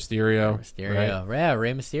 Rey Mysterio. Mysterio. Right? Yeah,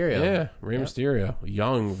 Rey Mysterio. Yeah, Rey Mysterio.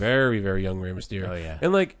 Young, very, very young Rey Mysterio. Oh, yeah.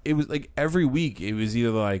 And like it was like every week it was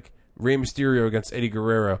either like Rey Mysterio against Eddie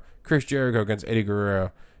Guerrero, Chris Jericho against Eddie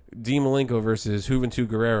Guerrero, Dean Malenko versus Juventud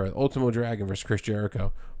Guerrero, Ultimo Dragon versus Chris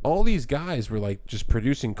Jericho. All these guys were like just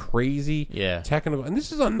producing crazy technical, and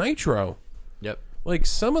this is on Nitro. Yep. Like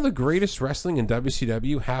some of the greatest wrestling in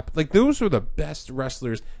WCW happened. Like those were the best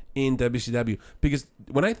wrestlers in WCW because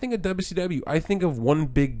when I think of WCW, I think of one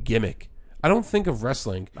big gimmick. I don't think of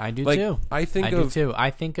wrestling. I do like, too. I think I do too. I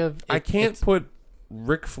think of. I can't put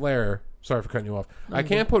Ric Flair. Sorry for cutting you off. I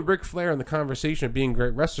can't put Ric Flair in the conversation of being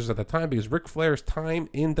great wrestlers at the time because Ric Flair's time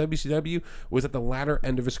in WCW was at the latter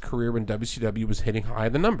end of his career when WCW was hitting high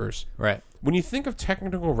the numbers. Right. When you think of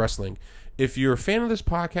technical wrestling, if you're a fan of this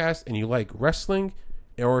podcast and you like wrestling,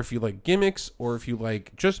 or if you like gimmicks, or if you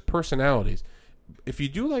like just personalities, if you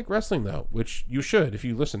do like wrestling though, which you should if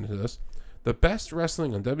you listen to this, the best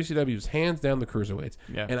wrestling on WCW is hands down the Cruiserweights.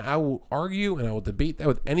 Yeah. And I will argue and I will debate that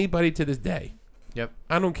with anybody to this day. Yep.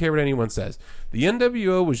 I don't care what anyone says. The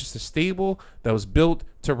NWO was just a stable that was built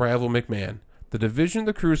to rival McMahon. The division of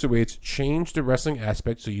the Cruiserweights changed the wrestling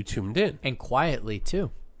aspect so you tuned in. And quietly,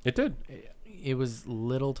 too. It did. It was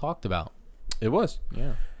little talked about. It was.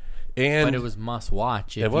 Yeah. And but it was must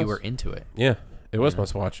watch if you were into it. Yeah. It was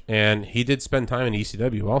must watch. And he did spend time in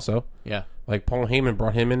ECW also. Yeah. Like Paul Heyman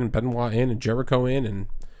brought him in and Benoit in and Jericho in and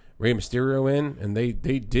Rey Mysterio in. And they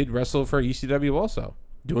did wrestle for ECW also.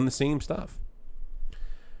 Doing the same stuff.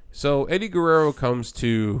 So Eddie Guerrero comes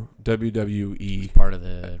to WWE, part of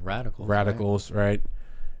the Radicals, right?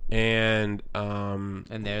 And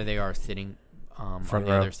there they are sitting on the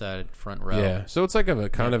row. other side, front row. Yeah, so it's like a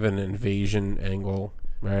kind of an invasion angle,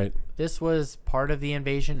 right? This was part of the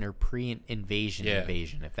invasion or pre-invasion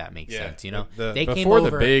invasion, if that makes sense. You know, they came over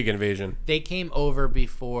the big invasion. They came over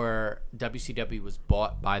before WCW was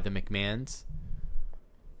bought by the McMahons.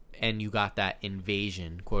 And you got that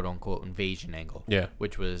invasion, quote unquote, invasion angle,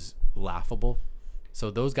 which was laughable.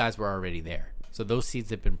 So those guys were already there. So those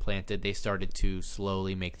seeds had been planted. They started to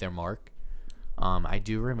slowly make their mark. I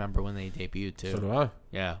do remember when they debuted too. So do I.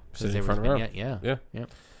 Yeah, sitting in front row. Yeah.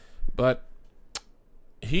 But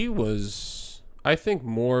he was, I think,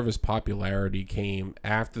 more of his popularity came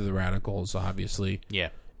after the Radicals, obviously. Yeah,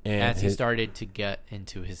 and as he started to get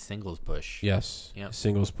into his singles push. Yes. Yep.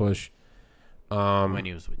 Singles push. When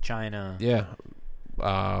he was with China. Yeah.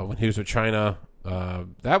 When he was with China,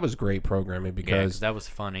 that was great programming because that was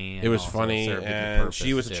funny. It was funny, and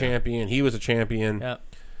she was a champion. He was a champion. Yep.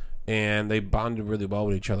 And they bonded really well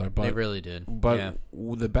with each other. But, they really did. But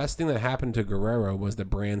the best thing that happened to Guerrero was the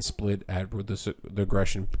brand split at the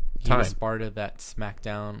aggression time. He was part of that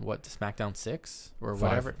SmackDown, the SmackDown 6 or 5.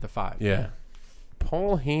 whatever, the 5. Yeah.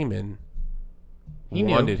 Paul Heyman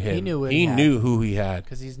wanted him. He knew who he had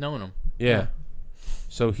because he's known him. Yeah.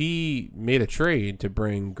 So he made a trade to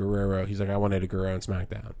bring Guerrero. He's like, I want Eddie Guerrero on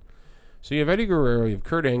SmackDown. So you have Eddie Guerrero, you have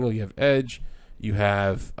Kurt Angle, you have Edge, you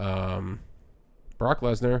have Brock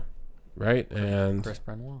Lesnar, right? And Chris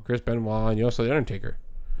Benoit, and you also have The Undertaker.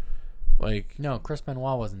 Like, no, Chris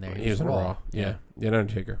Benoit wasn't there. He was in Raw. Yeah. The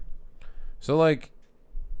Undertaker. So, like,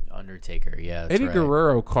 Undertaker, yeah. Eddie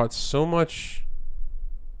Guerrero caught so much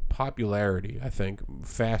popularity, I think,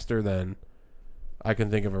 faster than I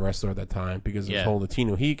can think of a wrestler at that time because of his whole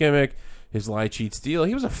Latino Heat gimmick, his Lie, Cheat, Steal.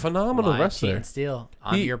 He was a phenomenal wrestler. Cheat, and Steal.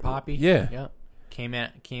 I'm Your Poppy. Yeah. Yep. Came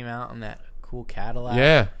out in that cool Cadillac.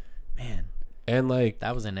 Yeah. Man. And like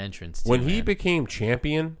that was an entrance too, when he became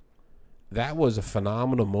champion, that was a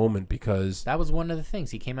phenomenal moment because that was one of the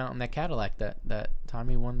things. He came out in that Cadillac that time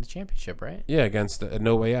he won the championship, right? Yeah, against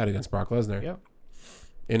No Way Out against Brock Lesnar. Yep.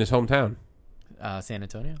 In his hometown. San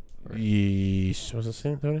Antonio? Yes. Was it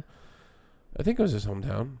San Antonio? I think it was his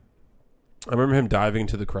hometown. I remember him diving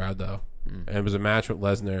into the crowd, though. And it was a match with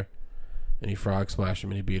Lesnar, and he frog splashed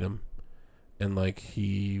him and he beat him, and like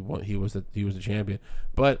he was the champion.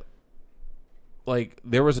 But like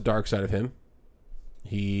there was a dark side of him.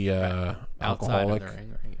 He Outside alcoholic, of the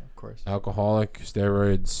ring, right? Of course. alcoholic,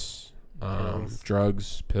 steroids, Pills.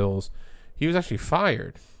 drugs, pills. He was actually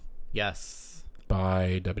fired Yes.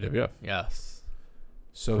 by WWF. Yes.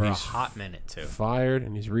 So For a he's hot minute too. fired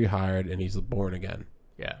and he's rehired and he's born again,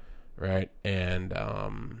 Yeah. right? And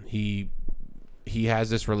he has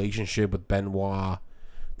this relationship with Benoit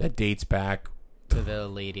that dates back To the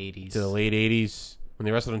late 80s. to the late 80s when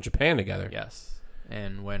they wrestled in Japan together. Yes.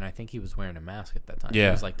 And when I think he was wearing a mask at that time. Yeah.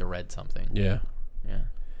 It was like the red something. Yeah. Yeah.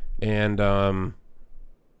 And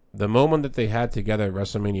the moment that they had together at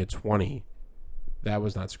WrestleMania 20, that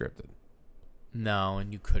was not scripted. No,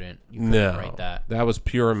 and you couldn't No. write that. That was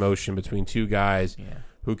pure emotion between two guys Yeah.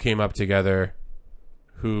 who came up together,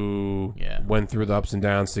 who Yeah. went through the ups and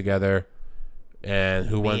downs together, and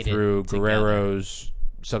who went Made it through together. Guerrero's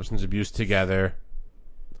substance abuse together.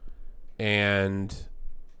 And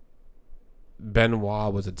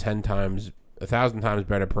Benoit was a 1,000 times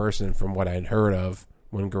better person from what I'd heard of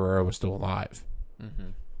when Guerrero was still alive. Mm-hmm.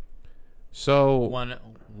 So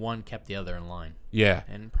One kept the other in line. yeah,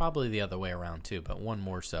 And probably the other way around too, but one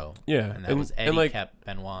more so. yeah, And that was Eddie like kept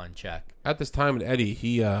Benoit in check. at this time with Eddie,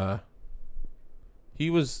 he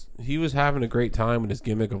was having a great time with his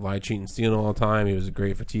gimmick of lie, cheating, stealing all the time. He was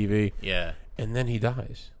great for TV, Yeah. and then he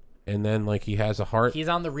dies, and then like he has a heart. He's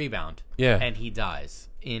on the rebound. Yeah. And he dies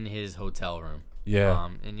in his hotel room. Yeah.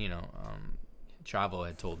 And Chavo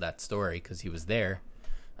had told that story because he was there,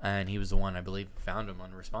 and he was the one, I believe, found him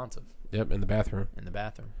unresponsive Yep, in the bathroom. in the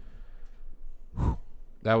bathroom.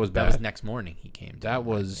 That was bad. That was next morning he came. That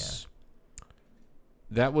was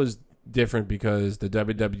different because the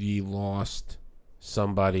WWE lost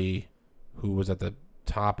somebody who was at the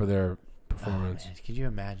top of their Oh, performance. man. Could you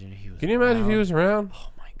imagine if he was Can you imagine if he around? was around? Oh,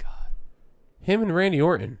 my God. Him and Randy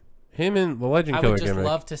Orton. Him and the Legend I Killer would just gimmick.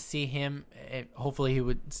 love to see him. Hopefully, he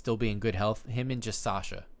would still be in good health. Him and just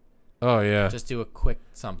Sasha. Oh yeah. Just do a quick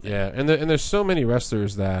something. Yeah, and there's so many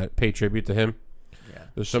wrestlers that pay tribute to him. Yeah.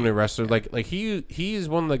 There's so many wrestlers like he's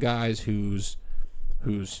one of the guys who's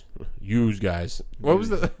used guys. What was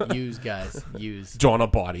the Use guys. Use. Donna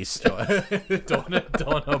Bodies?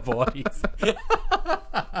 Donna bodies.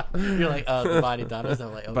 You're like, the body Donnas.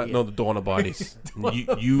 I'm like, oh, But yeah. no, the Donna Bodies.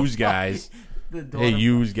 Use guys. The Hey,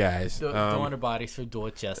 use guys. Donna bodies for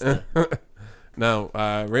Dorchester. No,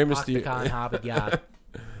 Rey Octagon Mysterio. Harvard Yard.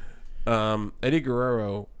 Eddie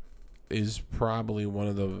Guerrero is probably one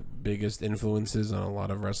of the biggest influences on a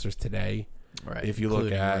lot of wrestlers today. Right. If you look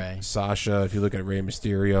including at Ray. Sasha, if you look at Rey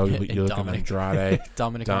Mysterio, you look at Andrade.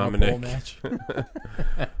 Dominic on a pole match.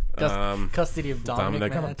 Um, Custody of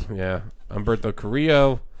Dominic match. Yeah, Humberto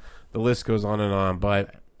Carrillo. The list goes on and on.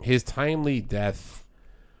 But his timely death,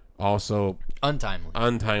 also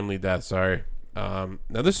Untimely. death. Sorry. Now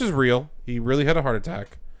this is real. He really had a heart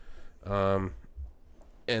attack, and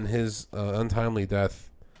his untimely death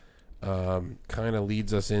kind of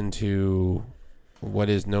leads us into what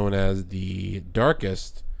is known as the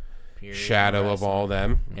darkest Period shadow of all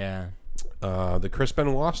them. Yeah. The Chris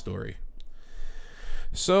Benoit story.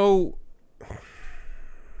 So,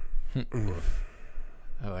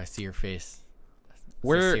 Oh, I see your face. That's a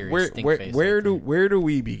where serious stink face right there. where do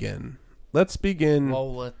we begin? Let's begin.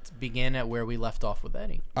 Well, let's begin at where we left off with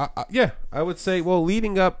Eddie. Yeah, I would say. Well,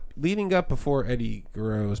 leading up before Eddie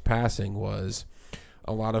Guerrero's passing was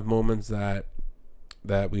a lot of moments that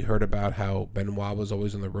we heard about how Benoit was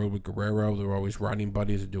always on the road with Guerrero. They were always riding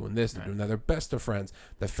buddies, and doing this, they're doing that. They're best of friends.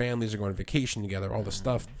 The families are going on vacation together, all the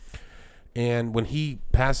stuff. And when he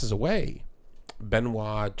passes away,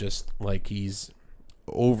 Benoit just like he's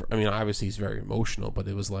over. I mean, obviously he's very emotional, but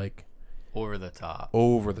it was like Over the top.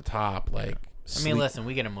 over the top. Like I mean, listen,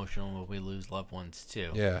 we get emotional when we lose loved ones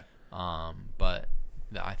too. yeah, But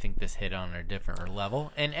I think this hit on a different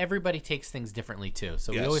level, and everybody takes things differently too.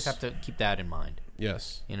 So we Yes. always have to keep that in mind.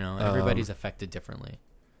 yes. You know, everybody's affected differently.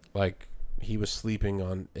 Like he was sleeping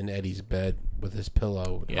in Eddie's bed with his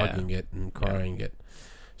pillow, Yeah. hugging it and crying it.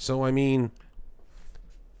 So I mean,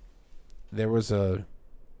 there was a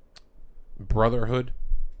brotherhood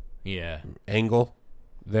Yeah. angle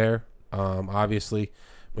there. Obviously,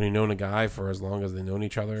 when you've known a guy for as long as they've known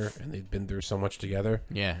each other and they've been through so much together.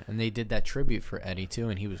 Yeah, and they did that tribute for Eddie too,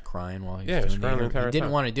 and he was crying while he was Yeah, he was doing crying the interview. entire He didn't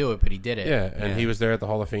time. want to do it, but he did it. Yeah, and he was there at the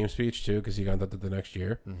Hall of Fame speech too because he got that the next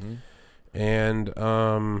year. Mm-hmm. And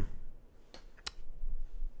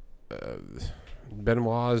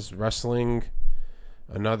Benoit's wrestling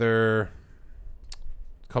another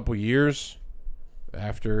couple years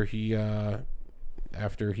after he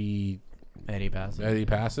Eddie passes. Eddie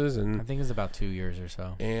passes, I and think it's about 2 years or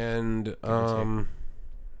so.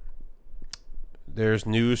 There's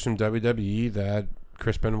news from WWE that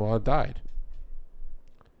Chris Benoit died.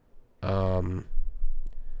 No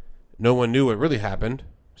one knew what really happened.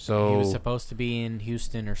 So He was supposed to be in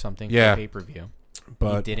Houston or something Yeah. for pay-per-view.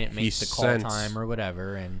 but He didn't make the call time or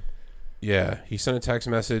whatever, and he sent a text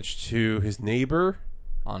message to his neighbor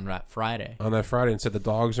on that Friday. on that Friday and said the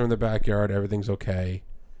dogs are in the backyard, everything's okay.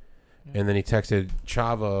 And then he texted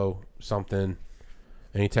Chavo something,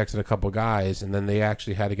 and he texted a couple guys, and then they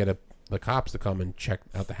actually had to get the cops to come and check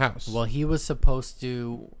out the house. Well, he was supposed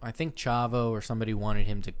to. I think Chavo or somebody wanted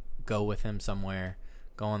him to go with him somewhere,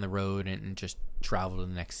 go on the road, and just travel to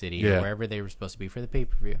the next city or wherever they were supposed to be for the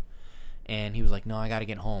pay-per-view. And he was like, "No, I got to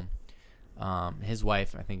get home." His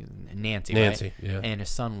wife, I think Nancy, right? yeah. And his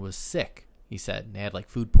son was sick. He said they had like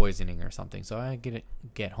food poisoning or something. So I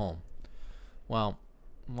get home. Well,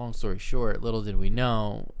 long story short, little did we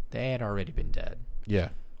know they had already been dead. Yeah.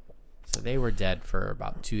 So they were dead for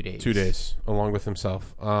about 2 days. 2 days, along with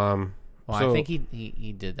himself. Well, so- I think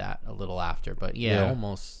he did that a little after, but yeah, Yeah.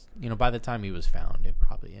 almost. By the time he was found, it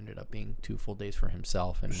probably ended up being 2 full days for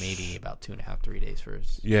himself and maybe about 2.5, 3 days for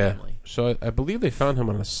his family. So I believe they found him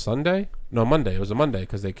on a Sunday. No, Monday. It was a Monday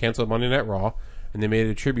because they canceled Monday Night Raw, and they made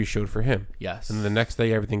a tribute show for him. Yes. And then the next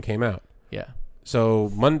day, everything came out. Yeah. So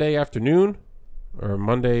Monday afternoon, or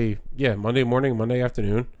Monday morning, Monday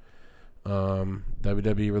afternoon,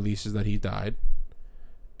 WWE releases that he died,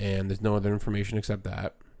 and there's no other information except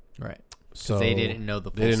that. Right. So They didn't know the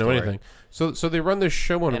full They didn't know story. anything. So they run this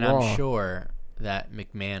show on And Raw. I'm sure that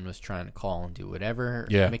McMahon was trying to call and do whatever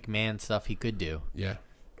McMahon stuff he could do. Yeah.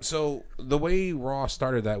 So the way Raw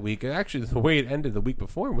started that week, and actually the way it ended the week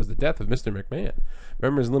before, was the death of Mr. McMahon.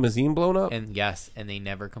 Remember his limousine blown up? And yes, and they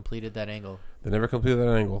never completed that angle. They never completed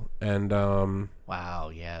that angle. And Wow,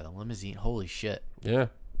 yeah, the limousine. Holy shit. yeah.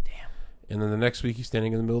 Damn. And then the next week he's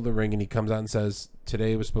standing in the middle of the ring and he comes out and says,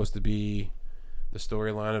 today was supposed to be the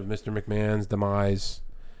storyline of Mr. McMahon's demise,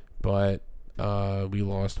 but we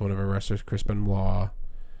lost one of our wrestlers, Chris Benoit,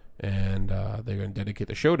 and they're going to dedicate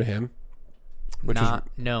the show to him. Not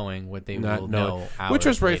knowing what they will know hours which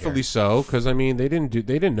was rightfully later. so, because I mean they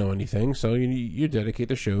didn't know anything, so you dedicate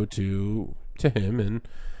the show to him. And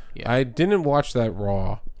I didn't watch that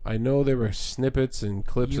Raw. I know there were snippets and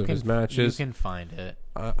clips of his matches. You can find it.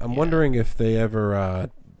 I'm wondering if they ever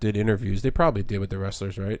did interviews. They probably did with the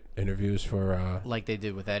wrestlers, right? Interviews for Like they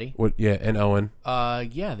did with Eddie. and Owen.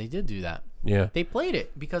 Yeah, they did do that. Yeah. They played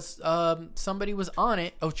it because somebody was on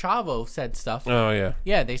it. Chavo said stuff. Oh yeah.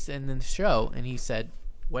 Yeah, they said in the show, and he said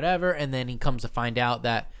whatever, and then he comes to find out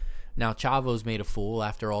that now Chavo's made a fool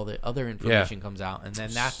after all the other information comes out, and then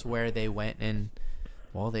that's where they went and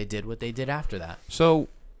they did what they did after that. So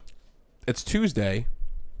it's Tuesday,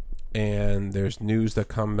 and there's news that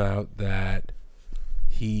come out that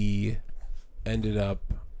he ended up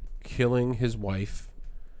killing his wife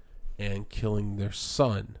and killing their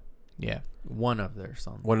son. Yeah, one of their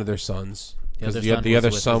sons. One of their sons. The other Because son the was other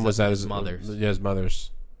with son his- was at his his mother's. His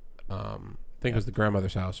mother's. I think it was the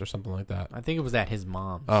grandmother's house or something like that. I think it was at his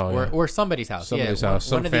mom's Oh, or somebody's house. Somebody's yeah, house,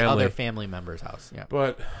 some one of the family. other family members' house. Yeah,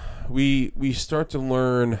 But we start to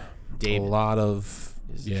learn David. a lot of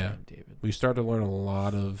Is his name David. we start to learn a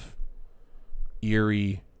lot of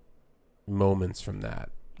eerie moments from that.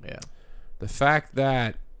 Yeah, The fact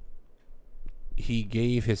that he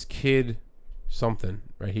gave his kid something,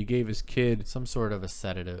 right? He gave his kid some sort of a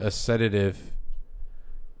sedative. a sedative,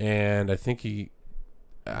 and I think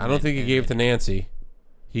I don't think he and- gave it to Nancy.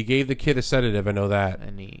 He gave the kid a sedative, I know that.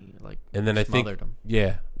 and he And then I think smothered him.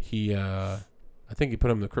 I think he put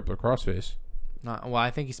him in the crippler crossface. I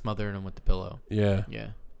think he smothered him with the pillow. Yeah. Yeah.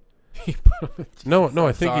 He put him with- No,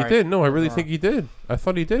 I think he Sorry. did. No, I really think he did. I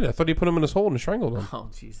thought he did. I thought he put him in his hole and strangled him. Oh,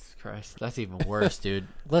 Jesus Christ. That's even worse, dude.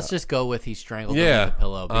 Let's just go with he strangled him Yeah. with the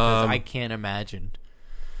pillow because Um, I can't imagine.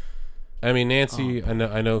 I mean, Nancy, Oh.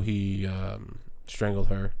 I know he strangled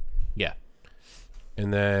her. Yeah.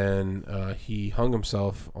 And then he hung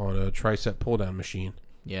himself on a tricep pull-down machine.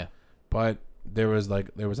 Yeah. But there was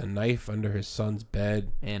a knife under his son's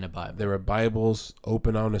bed. And a Bible. There were Bibles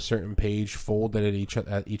open on a certain page, folded at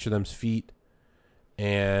each of them's feet,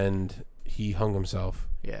 and he hung himself.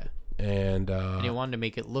 Yeah. And And he wanted to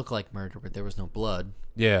make it look like murder, but there was no blood.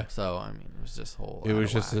 yeah, So, I mean, it was just whole. it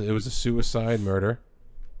was just it was a suicide murder,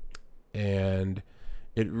 and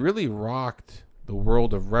it really rocked the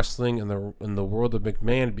world of wrestling and the world of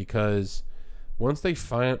McMahon, because once they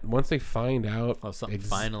find out, Oh, something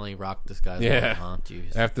finally rocked this guy's Yeah. world, huh?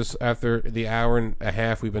 Jeez. after the hour and a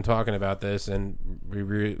half we've been talking about this, and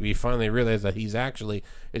we finally realize that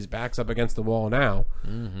his back's up against the wall now,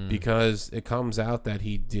 because it comes out that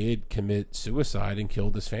he did commit suicide and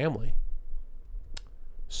killed his family.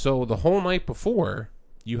 So the whole night before,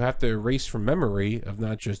 you have to erase from memory of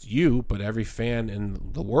not just you, but every fan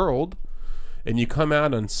in the world. And you come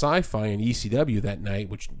out on Sci-Fi and ECW that night,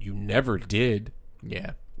 which you never did.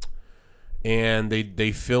 Yeah. And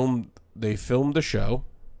they filmed the show.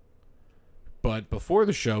 But before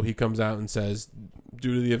the show, he comes out and says,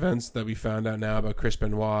 due to the events that we found out now about Chris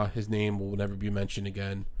Benoit, his name will never be mentioned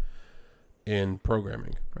again in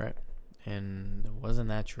programming. Right. And wasn't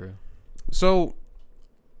that true? So,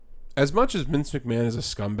 as much as Vince McMahon is a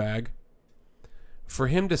scumbag, for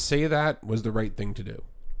him to say that was the right thing to do.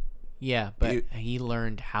 Yeah, but he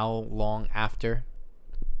learned how long after?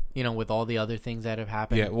 With all the other things that have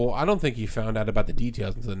happened? Yeah, well, I don't think he found out about the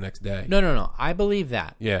details until the next day. No. I believe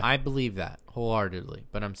that. Yeah. I believe that wholeheartedly.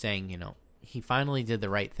 But I'm saying, he finally did the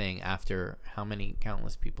right thing after how many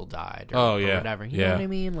countless people died or whatever. You know what I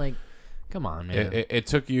mean? Like, come on, man. It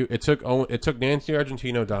took Nancy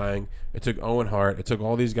Argentino dying. It took Owen Hart. It took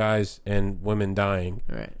all these guys and women dying.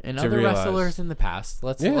 Right. And to other realize- wrestlers in the past.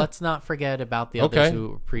 Let's not forget about the others who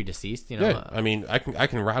were predeceased. Yeah, I mean, I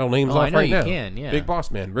can rattle names Oh, off I know right you now. can, yeah. Big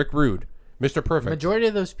Boss Man, Rick Rude, Mr. Perfect. Majority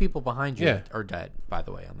of those people behind you Yeah. are dead, by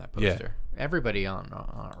the way, on that Yeah. poster. Everybody on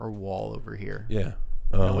our wall over here. Yeah.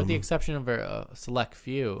 With the exception of a select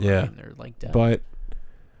few. Yeah. I mean, they're like dead. But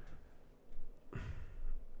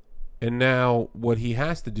and now what he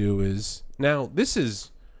has to do is this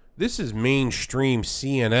is mainstream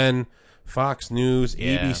CNN, Fox News,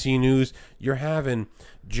 ABC News. You're having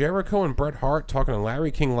Jericho and Bret Hart talking to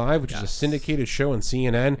Larry King Live, which is a syndicated show on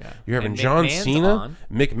CNN. Yeah. You're having And John McMahon's Cena. on.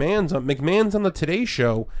 McMahon's on the Today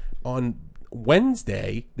Show on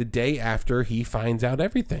Wednesday, the day after he finds out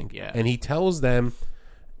everything. Yeah. And he tells them,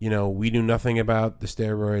 we knew nothing about the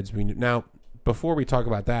steroids. Now, before we talk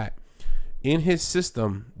about that, in his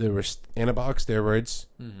system, there was anabolic steroids,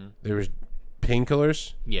 there was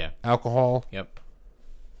painkillers, alcohol. Yep.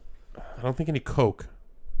 I don't think any coke.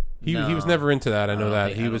 He No. was never into that. I know that.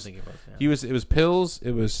 I don't think it was, It was pills,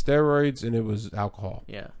 it was steroids, and it was alcohol.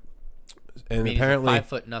 Yeah. And He's apparently, a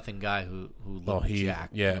 5'0" guy who looked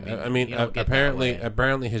jacked. yeah. You don't get that apparently,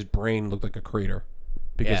 way. his brain looked like a crater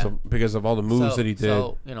because Yeah. because of all the moves that he did.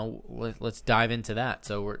 So let's dive into that.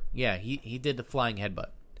 So he did the flying headbutt,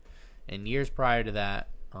 and years prior to that,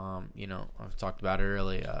 I've talked about it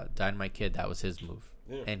earlier. Dynamite Kid, that was his move,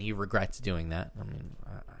 and he regrets doing that. I mean,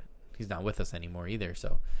 he's not with us anymore either.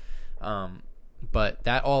 So, but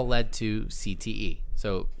that all led to CTE.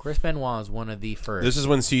 So Chris Benoit is one of the first. This is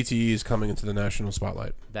when CTE is coming into the national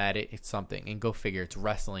spotlight. that it's something, and go figure, it's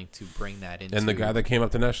wrestling to bring that into. And the guy that came up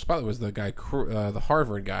to national spotlight was the guy, the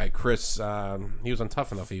Harvard guy, Chris. He was on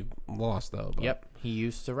Tough Enough. He lost though. But Yep, he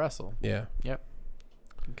used to wrestle. Yeah. Yep.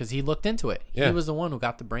 Because he looked into it. Yeah. He was the one who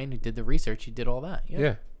got the brain, who did the research, he did all that.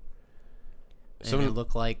 Yeah. And it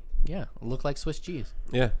looked like Swiss cheese.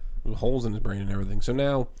 Yeah. With holes in his brain and everything. So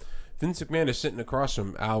now Vince McMahon is sitting across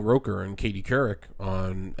from Al Roker and Katie Couric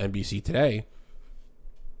on NBC Today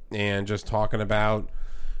and just talking about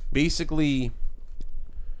basically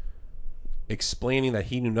explaining that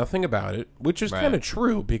he knew nothing about it, which is Right. kind of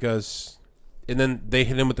true because and then they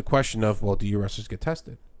hit him with the question of, well, do your wrestlers get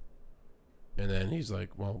tested? And then he's like,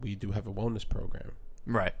 well, we do have a wellness program.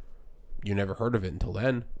 Right. You never heard of it until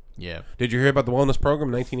then. Yeah. Did you hear about the wellness program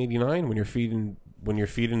in 1989 when you're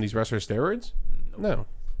feeding these wrestlers steroids? No.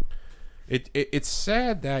 It's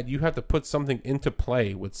sad that you have to put something into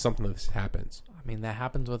play with something that happens. I mean, that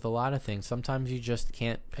happens with a lot of things. Sometimes you just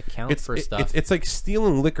can't account for stuff. It's like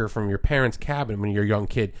stealing liquor from your parents' cabin when you're a young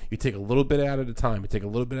kid. You take a little bit out at a time. You take a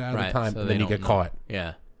little bit out at a time, so and they then you don't get know. caught.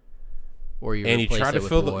 Yeah. Or you And you replace try it to with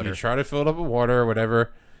fill water. you try to fill it up with water or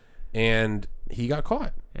whatever, and he got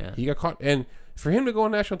caught. Yeah. He got caught, and for him to go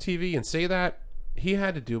on national TV and say that, he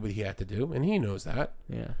had to do what he had to do, and he knows that.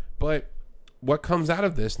 Yeah. But what comes out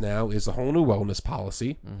of this now is a whole new wellness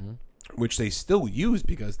policy, which they still use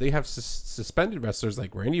because they have suspended wrestlers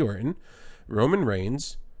like Randy Orton, Roman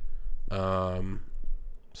Reigns,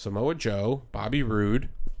 Samoa Joe, Bobby Roode.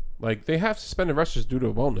 Like, they have suspended wrestlers due to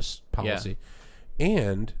a wellness policy.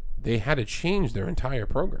 And they had to change their entire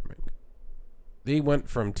programming. They went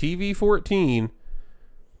from TV 14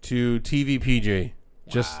 to TV PG.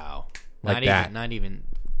 Just wow. like that. Not even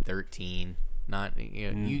 13. Not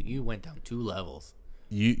you went down 2 levels.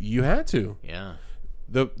 You had to. Yeah.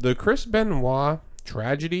 The Chris Benoit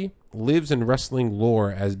tragedy lives in wrestling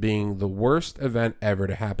lore as being the worst event ever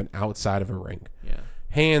to happen outside of a ring. Yeah.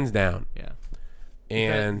 Hands down. Yeah.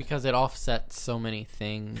 And because it offsets so many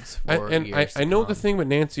things for I know the thing with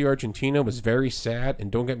Nancy Argentina was very sad, and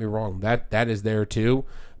don't get me wrong, that is there too.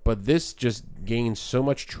 But this just gained so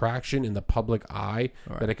much traction in the public eye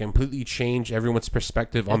that it completely changed everyone's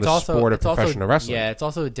perspective on the sport of professional wrestling. Yeah, it's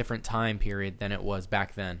also a different time period than it was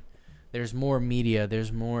back then. There's more media.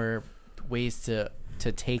 There's more ways to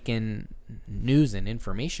take in news and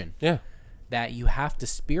information. Yeah. That you have to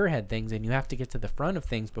spearhead things and you have to get to the front of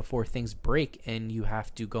things before things break, and you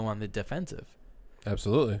have to go on the defensive.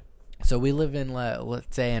 Absolutely. So we live in,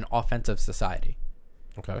 let's say, an offensive society.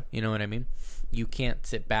 Okay. You know what I mean? You can't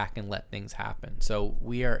sit back and let things happen. So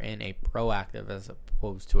we are in a proactive as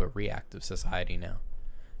opposed to a reactive society now,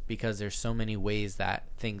 because there's so many ways that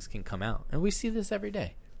things can come out. And we see this every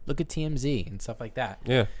day. Look at TMZ and stuff like that.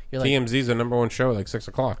 Yeah. TMZ's the number one show at like 6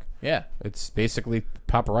 o'clock. Yeah. It's basically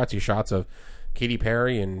paparazzi shots of Katy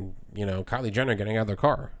Perry and, Kylie Jenner getting out of their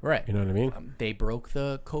car. Right. You know what I mean? They broke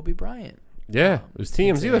the Kobe Bryant. Yeah. It was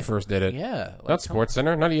TMZ that first did it. Yeah. Not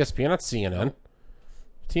SportsCenter, not ESPN, not CNN.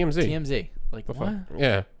 TMZ. TMZ. Like, what?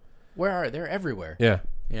 Yeah. Where are they? They're everywhere. Yeah.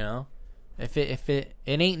 If it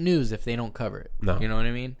ain't news if they don't cover it. No. You know what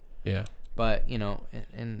I mean? Yeah. But,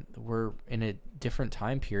 and we're in a different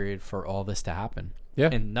time period for all this to happen. Yeah.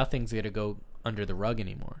 And nothing's going to go under the rug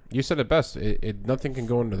anymore. You said it best. Nothing can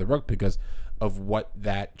go under the rug because of what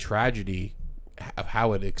that tragedy, of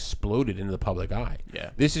how it exploded into the public eye.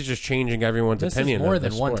 Yeah. This is just changing everyone's opinion. This is more of the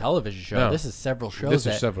than one sport. television show. No. This is several shows. This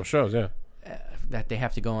is several shows, yeah. That they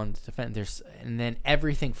have to go on to defend. And then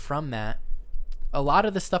everything from that, a lot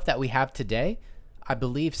of the stuff that we have today, I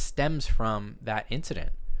believe stems from that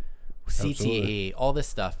incident. CTE, Absolutely. all this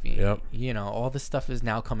stuff. Yep. All this stuff is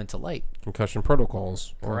now coming to light. Concussion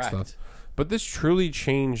protocols, all that Correct. stuff. But this truly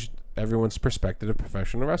changed everyone's perspective of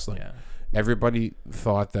professional wrestling. Yeah. Everybody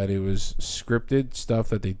thought that it was scripted stuff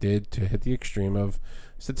that they did to hit the extreme of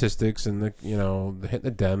statistics and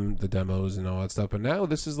hitting the demos and all that stuff. But now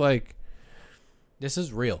this is like, This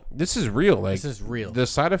is real. this is real. Like, This is real. The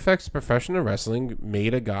side effects of professional wrestling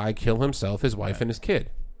made a guy kill himself, his wife, and his kid.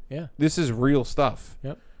 Yeah. This is real stuff.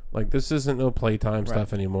 Yep. Like, this isn't no playtime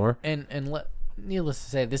stuff anymore. And needless to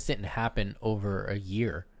say, this didn't happen over a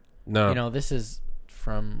year. No. This is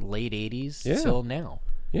from late 80s Yeah. till now.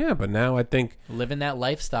 Yeah, but now I think Living that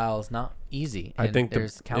lifestyle is not easy. I And think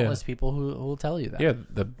there's countless people who will tell you that. yeah,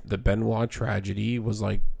 the Benoit tragedy was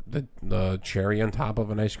like the cherry on top of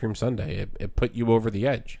an ice cream sundae. It put you over the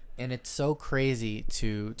edge. And it's so crazy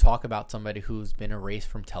to talk about somebody who's been erased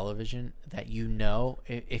from television that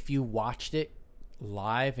if you watched it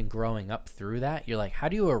live and growing up through that, you're like, how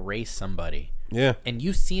do you erase somebody? Yeah. And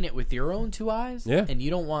you've seen it with your own two eyes, Yeah. and you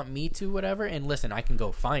don't want me to, whatever. And listen, I can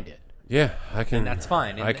go find it. Yeah, I can. And that's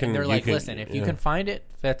fine. And, I can. and they're you like, can- listen, if you yeah. can find it,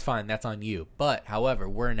 that's fine. That's on you. But, however,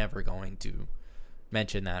 we're never going to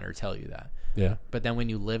mention that or tell you that. Yeah. But then when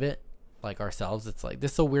you live it, like ourselves, it's like,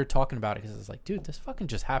 this is so weird talking about it because it's like, dude, this fucking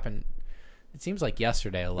just happened. It seems like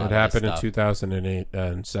yesterday a lot It of happened this in stuff. 2008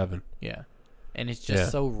 and 7. Yeah. And it's just Yeah.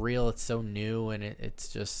 so real. It's so new. And it's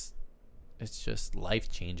just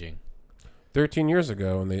life-changing. 13 years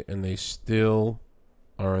ago, and they still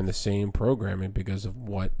are in the same programming because of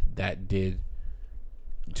what that did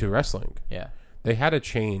to wrestling. Yeah. They had to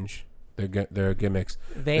change their gimmicks.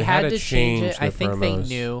 They had to change it. I their think they promos.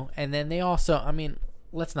 knew. And then they also, I mean,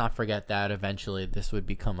 let's not forget that eventually this would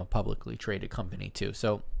become a publicly traded company too.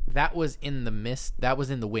 So that was in the mist. That was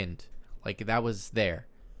in the wind. Like, that was there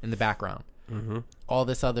in the background. Mm-hmm. All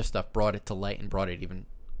this other stuff brought it to light and brought it even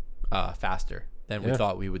faster than we Yeah.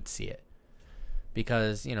 thought we would see it.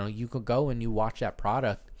 Because, you could go and you watch that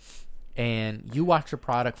product, and you watch a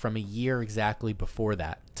product from a year exactly before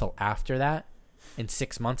that till after that, and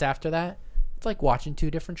 6 months after that, it's like watching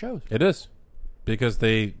two different shows. It is. Because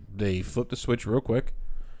they flipped the switch real quick,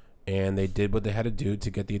 and they did what they had to do to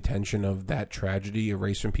get the attention of that tragedy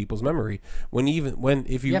erased from people's memory. If you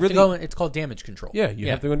You have really to go. It's called damage control. Yeah, you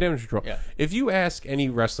have to go in damage control. Yeah. If you ask any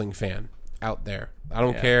wrestling fan out there, I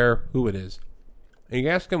don't Yeah. care who it is, and you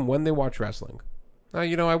ask them when they watch wrestling,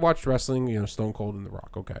 I watched wrestling, Stone Cold and The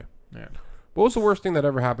Rock. Okay. Yeah. What was the worst thing that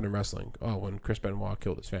ever happened in wrestling? Oh, when Chris Benoit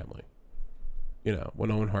killed his family. When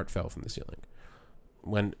Owen Hart fell from the ceiling.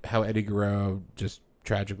 How Eddie Guerrero just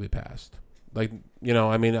tragically passed. I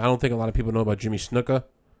don't think a lot of people know about Jimmy Snuka.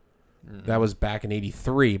 That was back in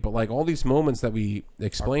 '83. But all these moments that we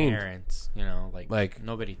explained, Our parents, like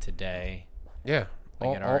nobody today. yeah,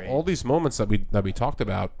 Like at our all these moments that we talked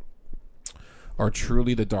about are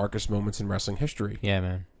truly the darkest moments in wrestling history. Yeah,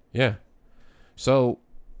 man. Yeah. So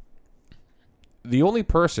the only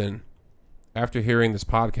person after hearing this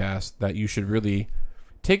podcast that you should really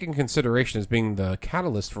take in consideration as being the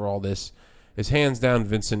catalyst for all this is hands down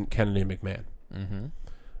Vincent Kennedy McMahon.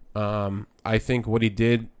 I think what he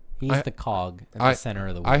did. He's the cog in the center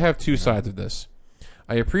of the wheel. I have two sides of this.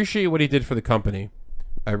 I appreciate what he did for the company,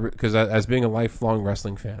 because as being a lifelong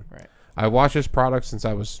wrestling fan, Right. I watched his product since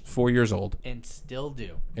I was 4 years old, And still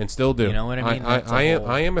do. You know what I mean?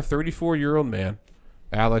 I am a 34-year-old man.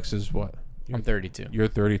 Alex is what? I'm 32. You're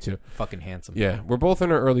 32. Fucking handsome. Yeah, we're both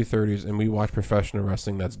in our early 30s, and we watch professional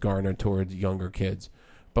wrestling that's garnered towards younger kids.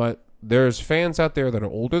 But there's fans out there that are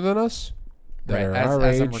older than us that Right. are As, our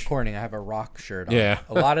as age. I'm recording, I have a Rock shirt on. Yeah.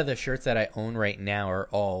 A lot of the shirts that I own right now are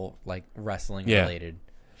all like wrestling related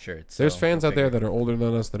shirts. There's so fans go out there figure. that are older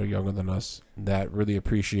than us, that are younger than us, that really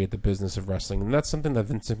appreciate the business of wrestling, and that's something that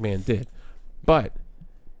Vince McMahon did. But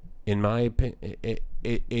in my opinion,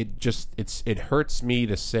 it hurts me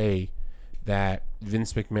to say that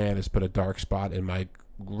Vince McMahon has put a dark spot in my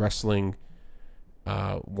wrestling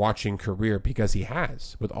watching career, because he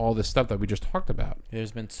has, with all this stuff that we just talked about.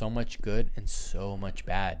 There's been so much good and so much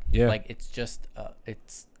bad. Yeah. Like it's just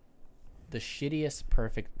it's the shittiest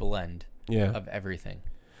perfect blend of everything.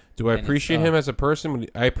 Do I And appreciate him as a person?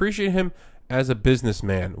 I appreciate him as a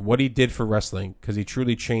businessman, what he did for wrestling, because he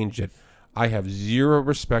truly changed it. I have zero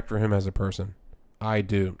respect for him as a person. I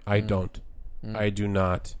do. I don't. I do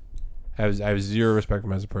not. I have zero respect for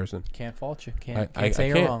him as a person. Can't fault you. I Can't say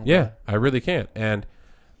you're wrong. Yeah, I really can't. And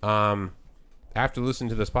after listening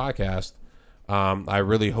to this podcast, I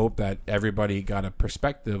really hope that everybody got a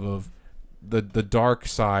perspective of the dark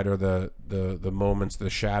side, or the moments, the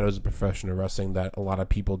shadows of professional wrestling that a lot of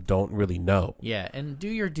people don't really know. Yeah, and do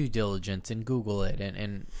your due diligence and Google it.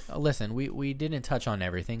 And listen, we didn't touch on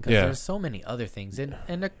everything because Yeah. there's so many other things.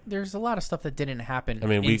 And there's a lot of stuff that didn't happen I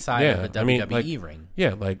mean, inside of the WWE ring.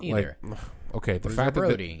 Yeah, like Either. okay, the Bruiser fact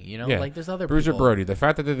Brody, that like there's other Bruiser people. Brody, the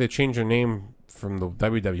fact that they changed their name from the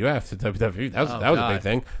WWF to WWE, that was a God. big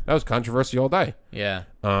thing. That was controversy all day. Yeah.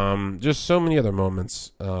 Just so many other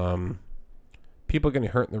moments. People getting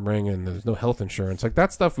hurt in the ring, and there's no health insurance. Like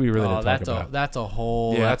that stuff we really didn't talk about. That's a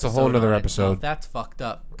whole That's a whole episode nother on it. episode. Oh, that's fucked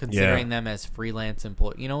up considering them as freelance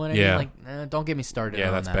employees. You know what I Yeah. mean? Like, don't get me started. Yeah,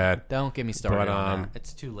 on that's that. bad. Don't get me started But, on that.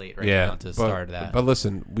 It's too late right yeah, now to start that. But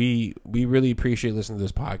listen, we really appreciate listening to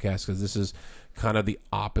this podcast, because this is kind of the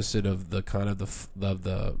opposite of the kind of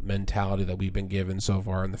the mentality that we've been given so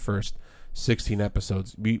far in the first 16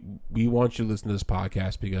 episodes. We want you to listen to this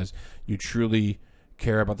podcast because you truly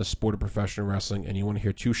care about the sport of professional wrestling, and you want to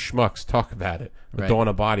hear two schmucks talk about it, or Right.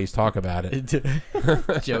 Donna Bodies talk about it.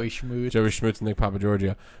 Joey Schmoot. Joey Schmutz and Nick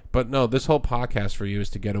Papagiorgio. But no, this whole podcast for you is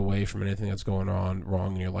to get away from anything that's going on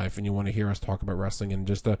wrong in your life, and you want to hear us talk about wrestling and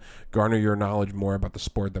just to garner your knowledge more about the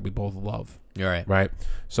sport that we both love. You're right. Right?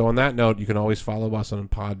 So on that note, you can always follow us on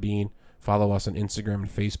Podbean, follow us on Instagram and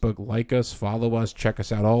Facebook, like us, follow us, check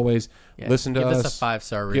us out always. Yeah. Listen to Give us. us a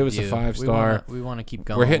 5-star review. Give us a 5-star. We want to keep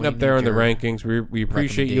going. We're hitting We up there need in the your rankings. We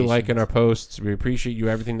appreciate you liking our posts. We appreciate you,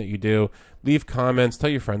 everything that you do. Leave comments.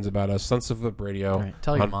 Tell your friends about us. Sons of Flip Radio. Right.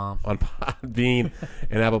 Tell your mom. On Podbean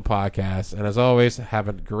and Apple Podcasts. And as always, have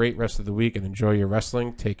a great rest of the week and enjoy your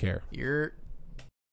wrestling. Take care. You're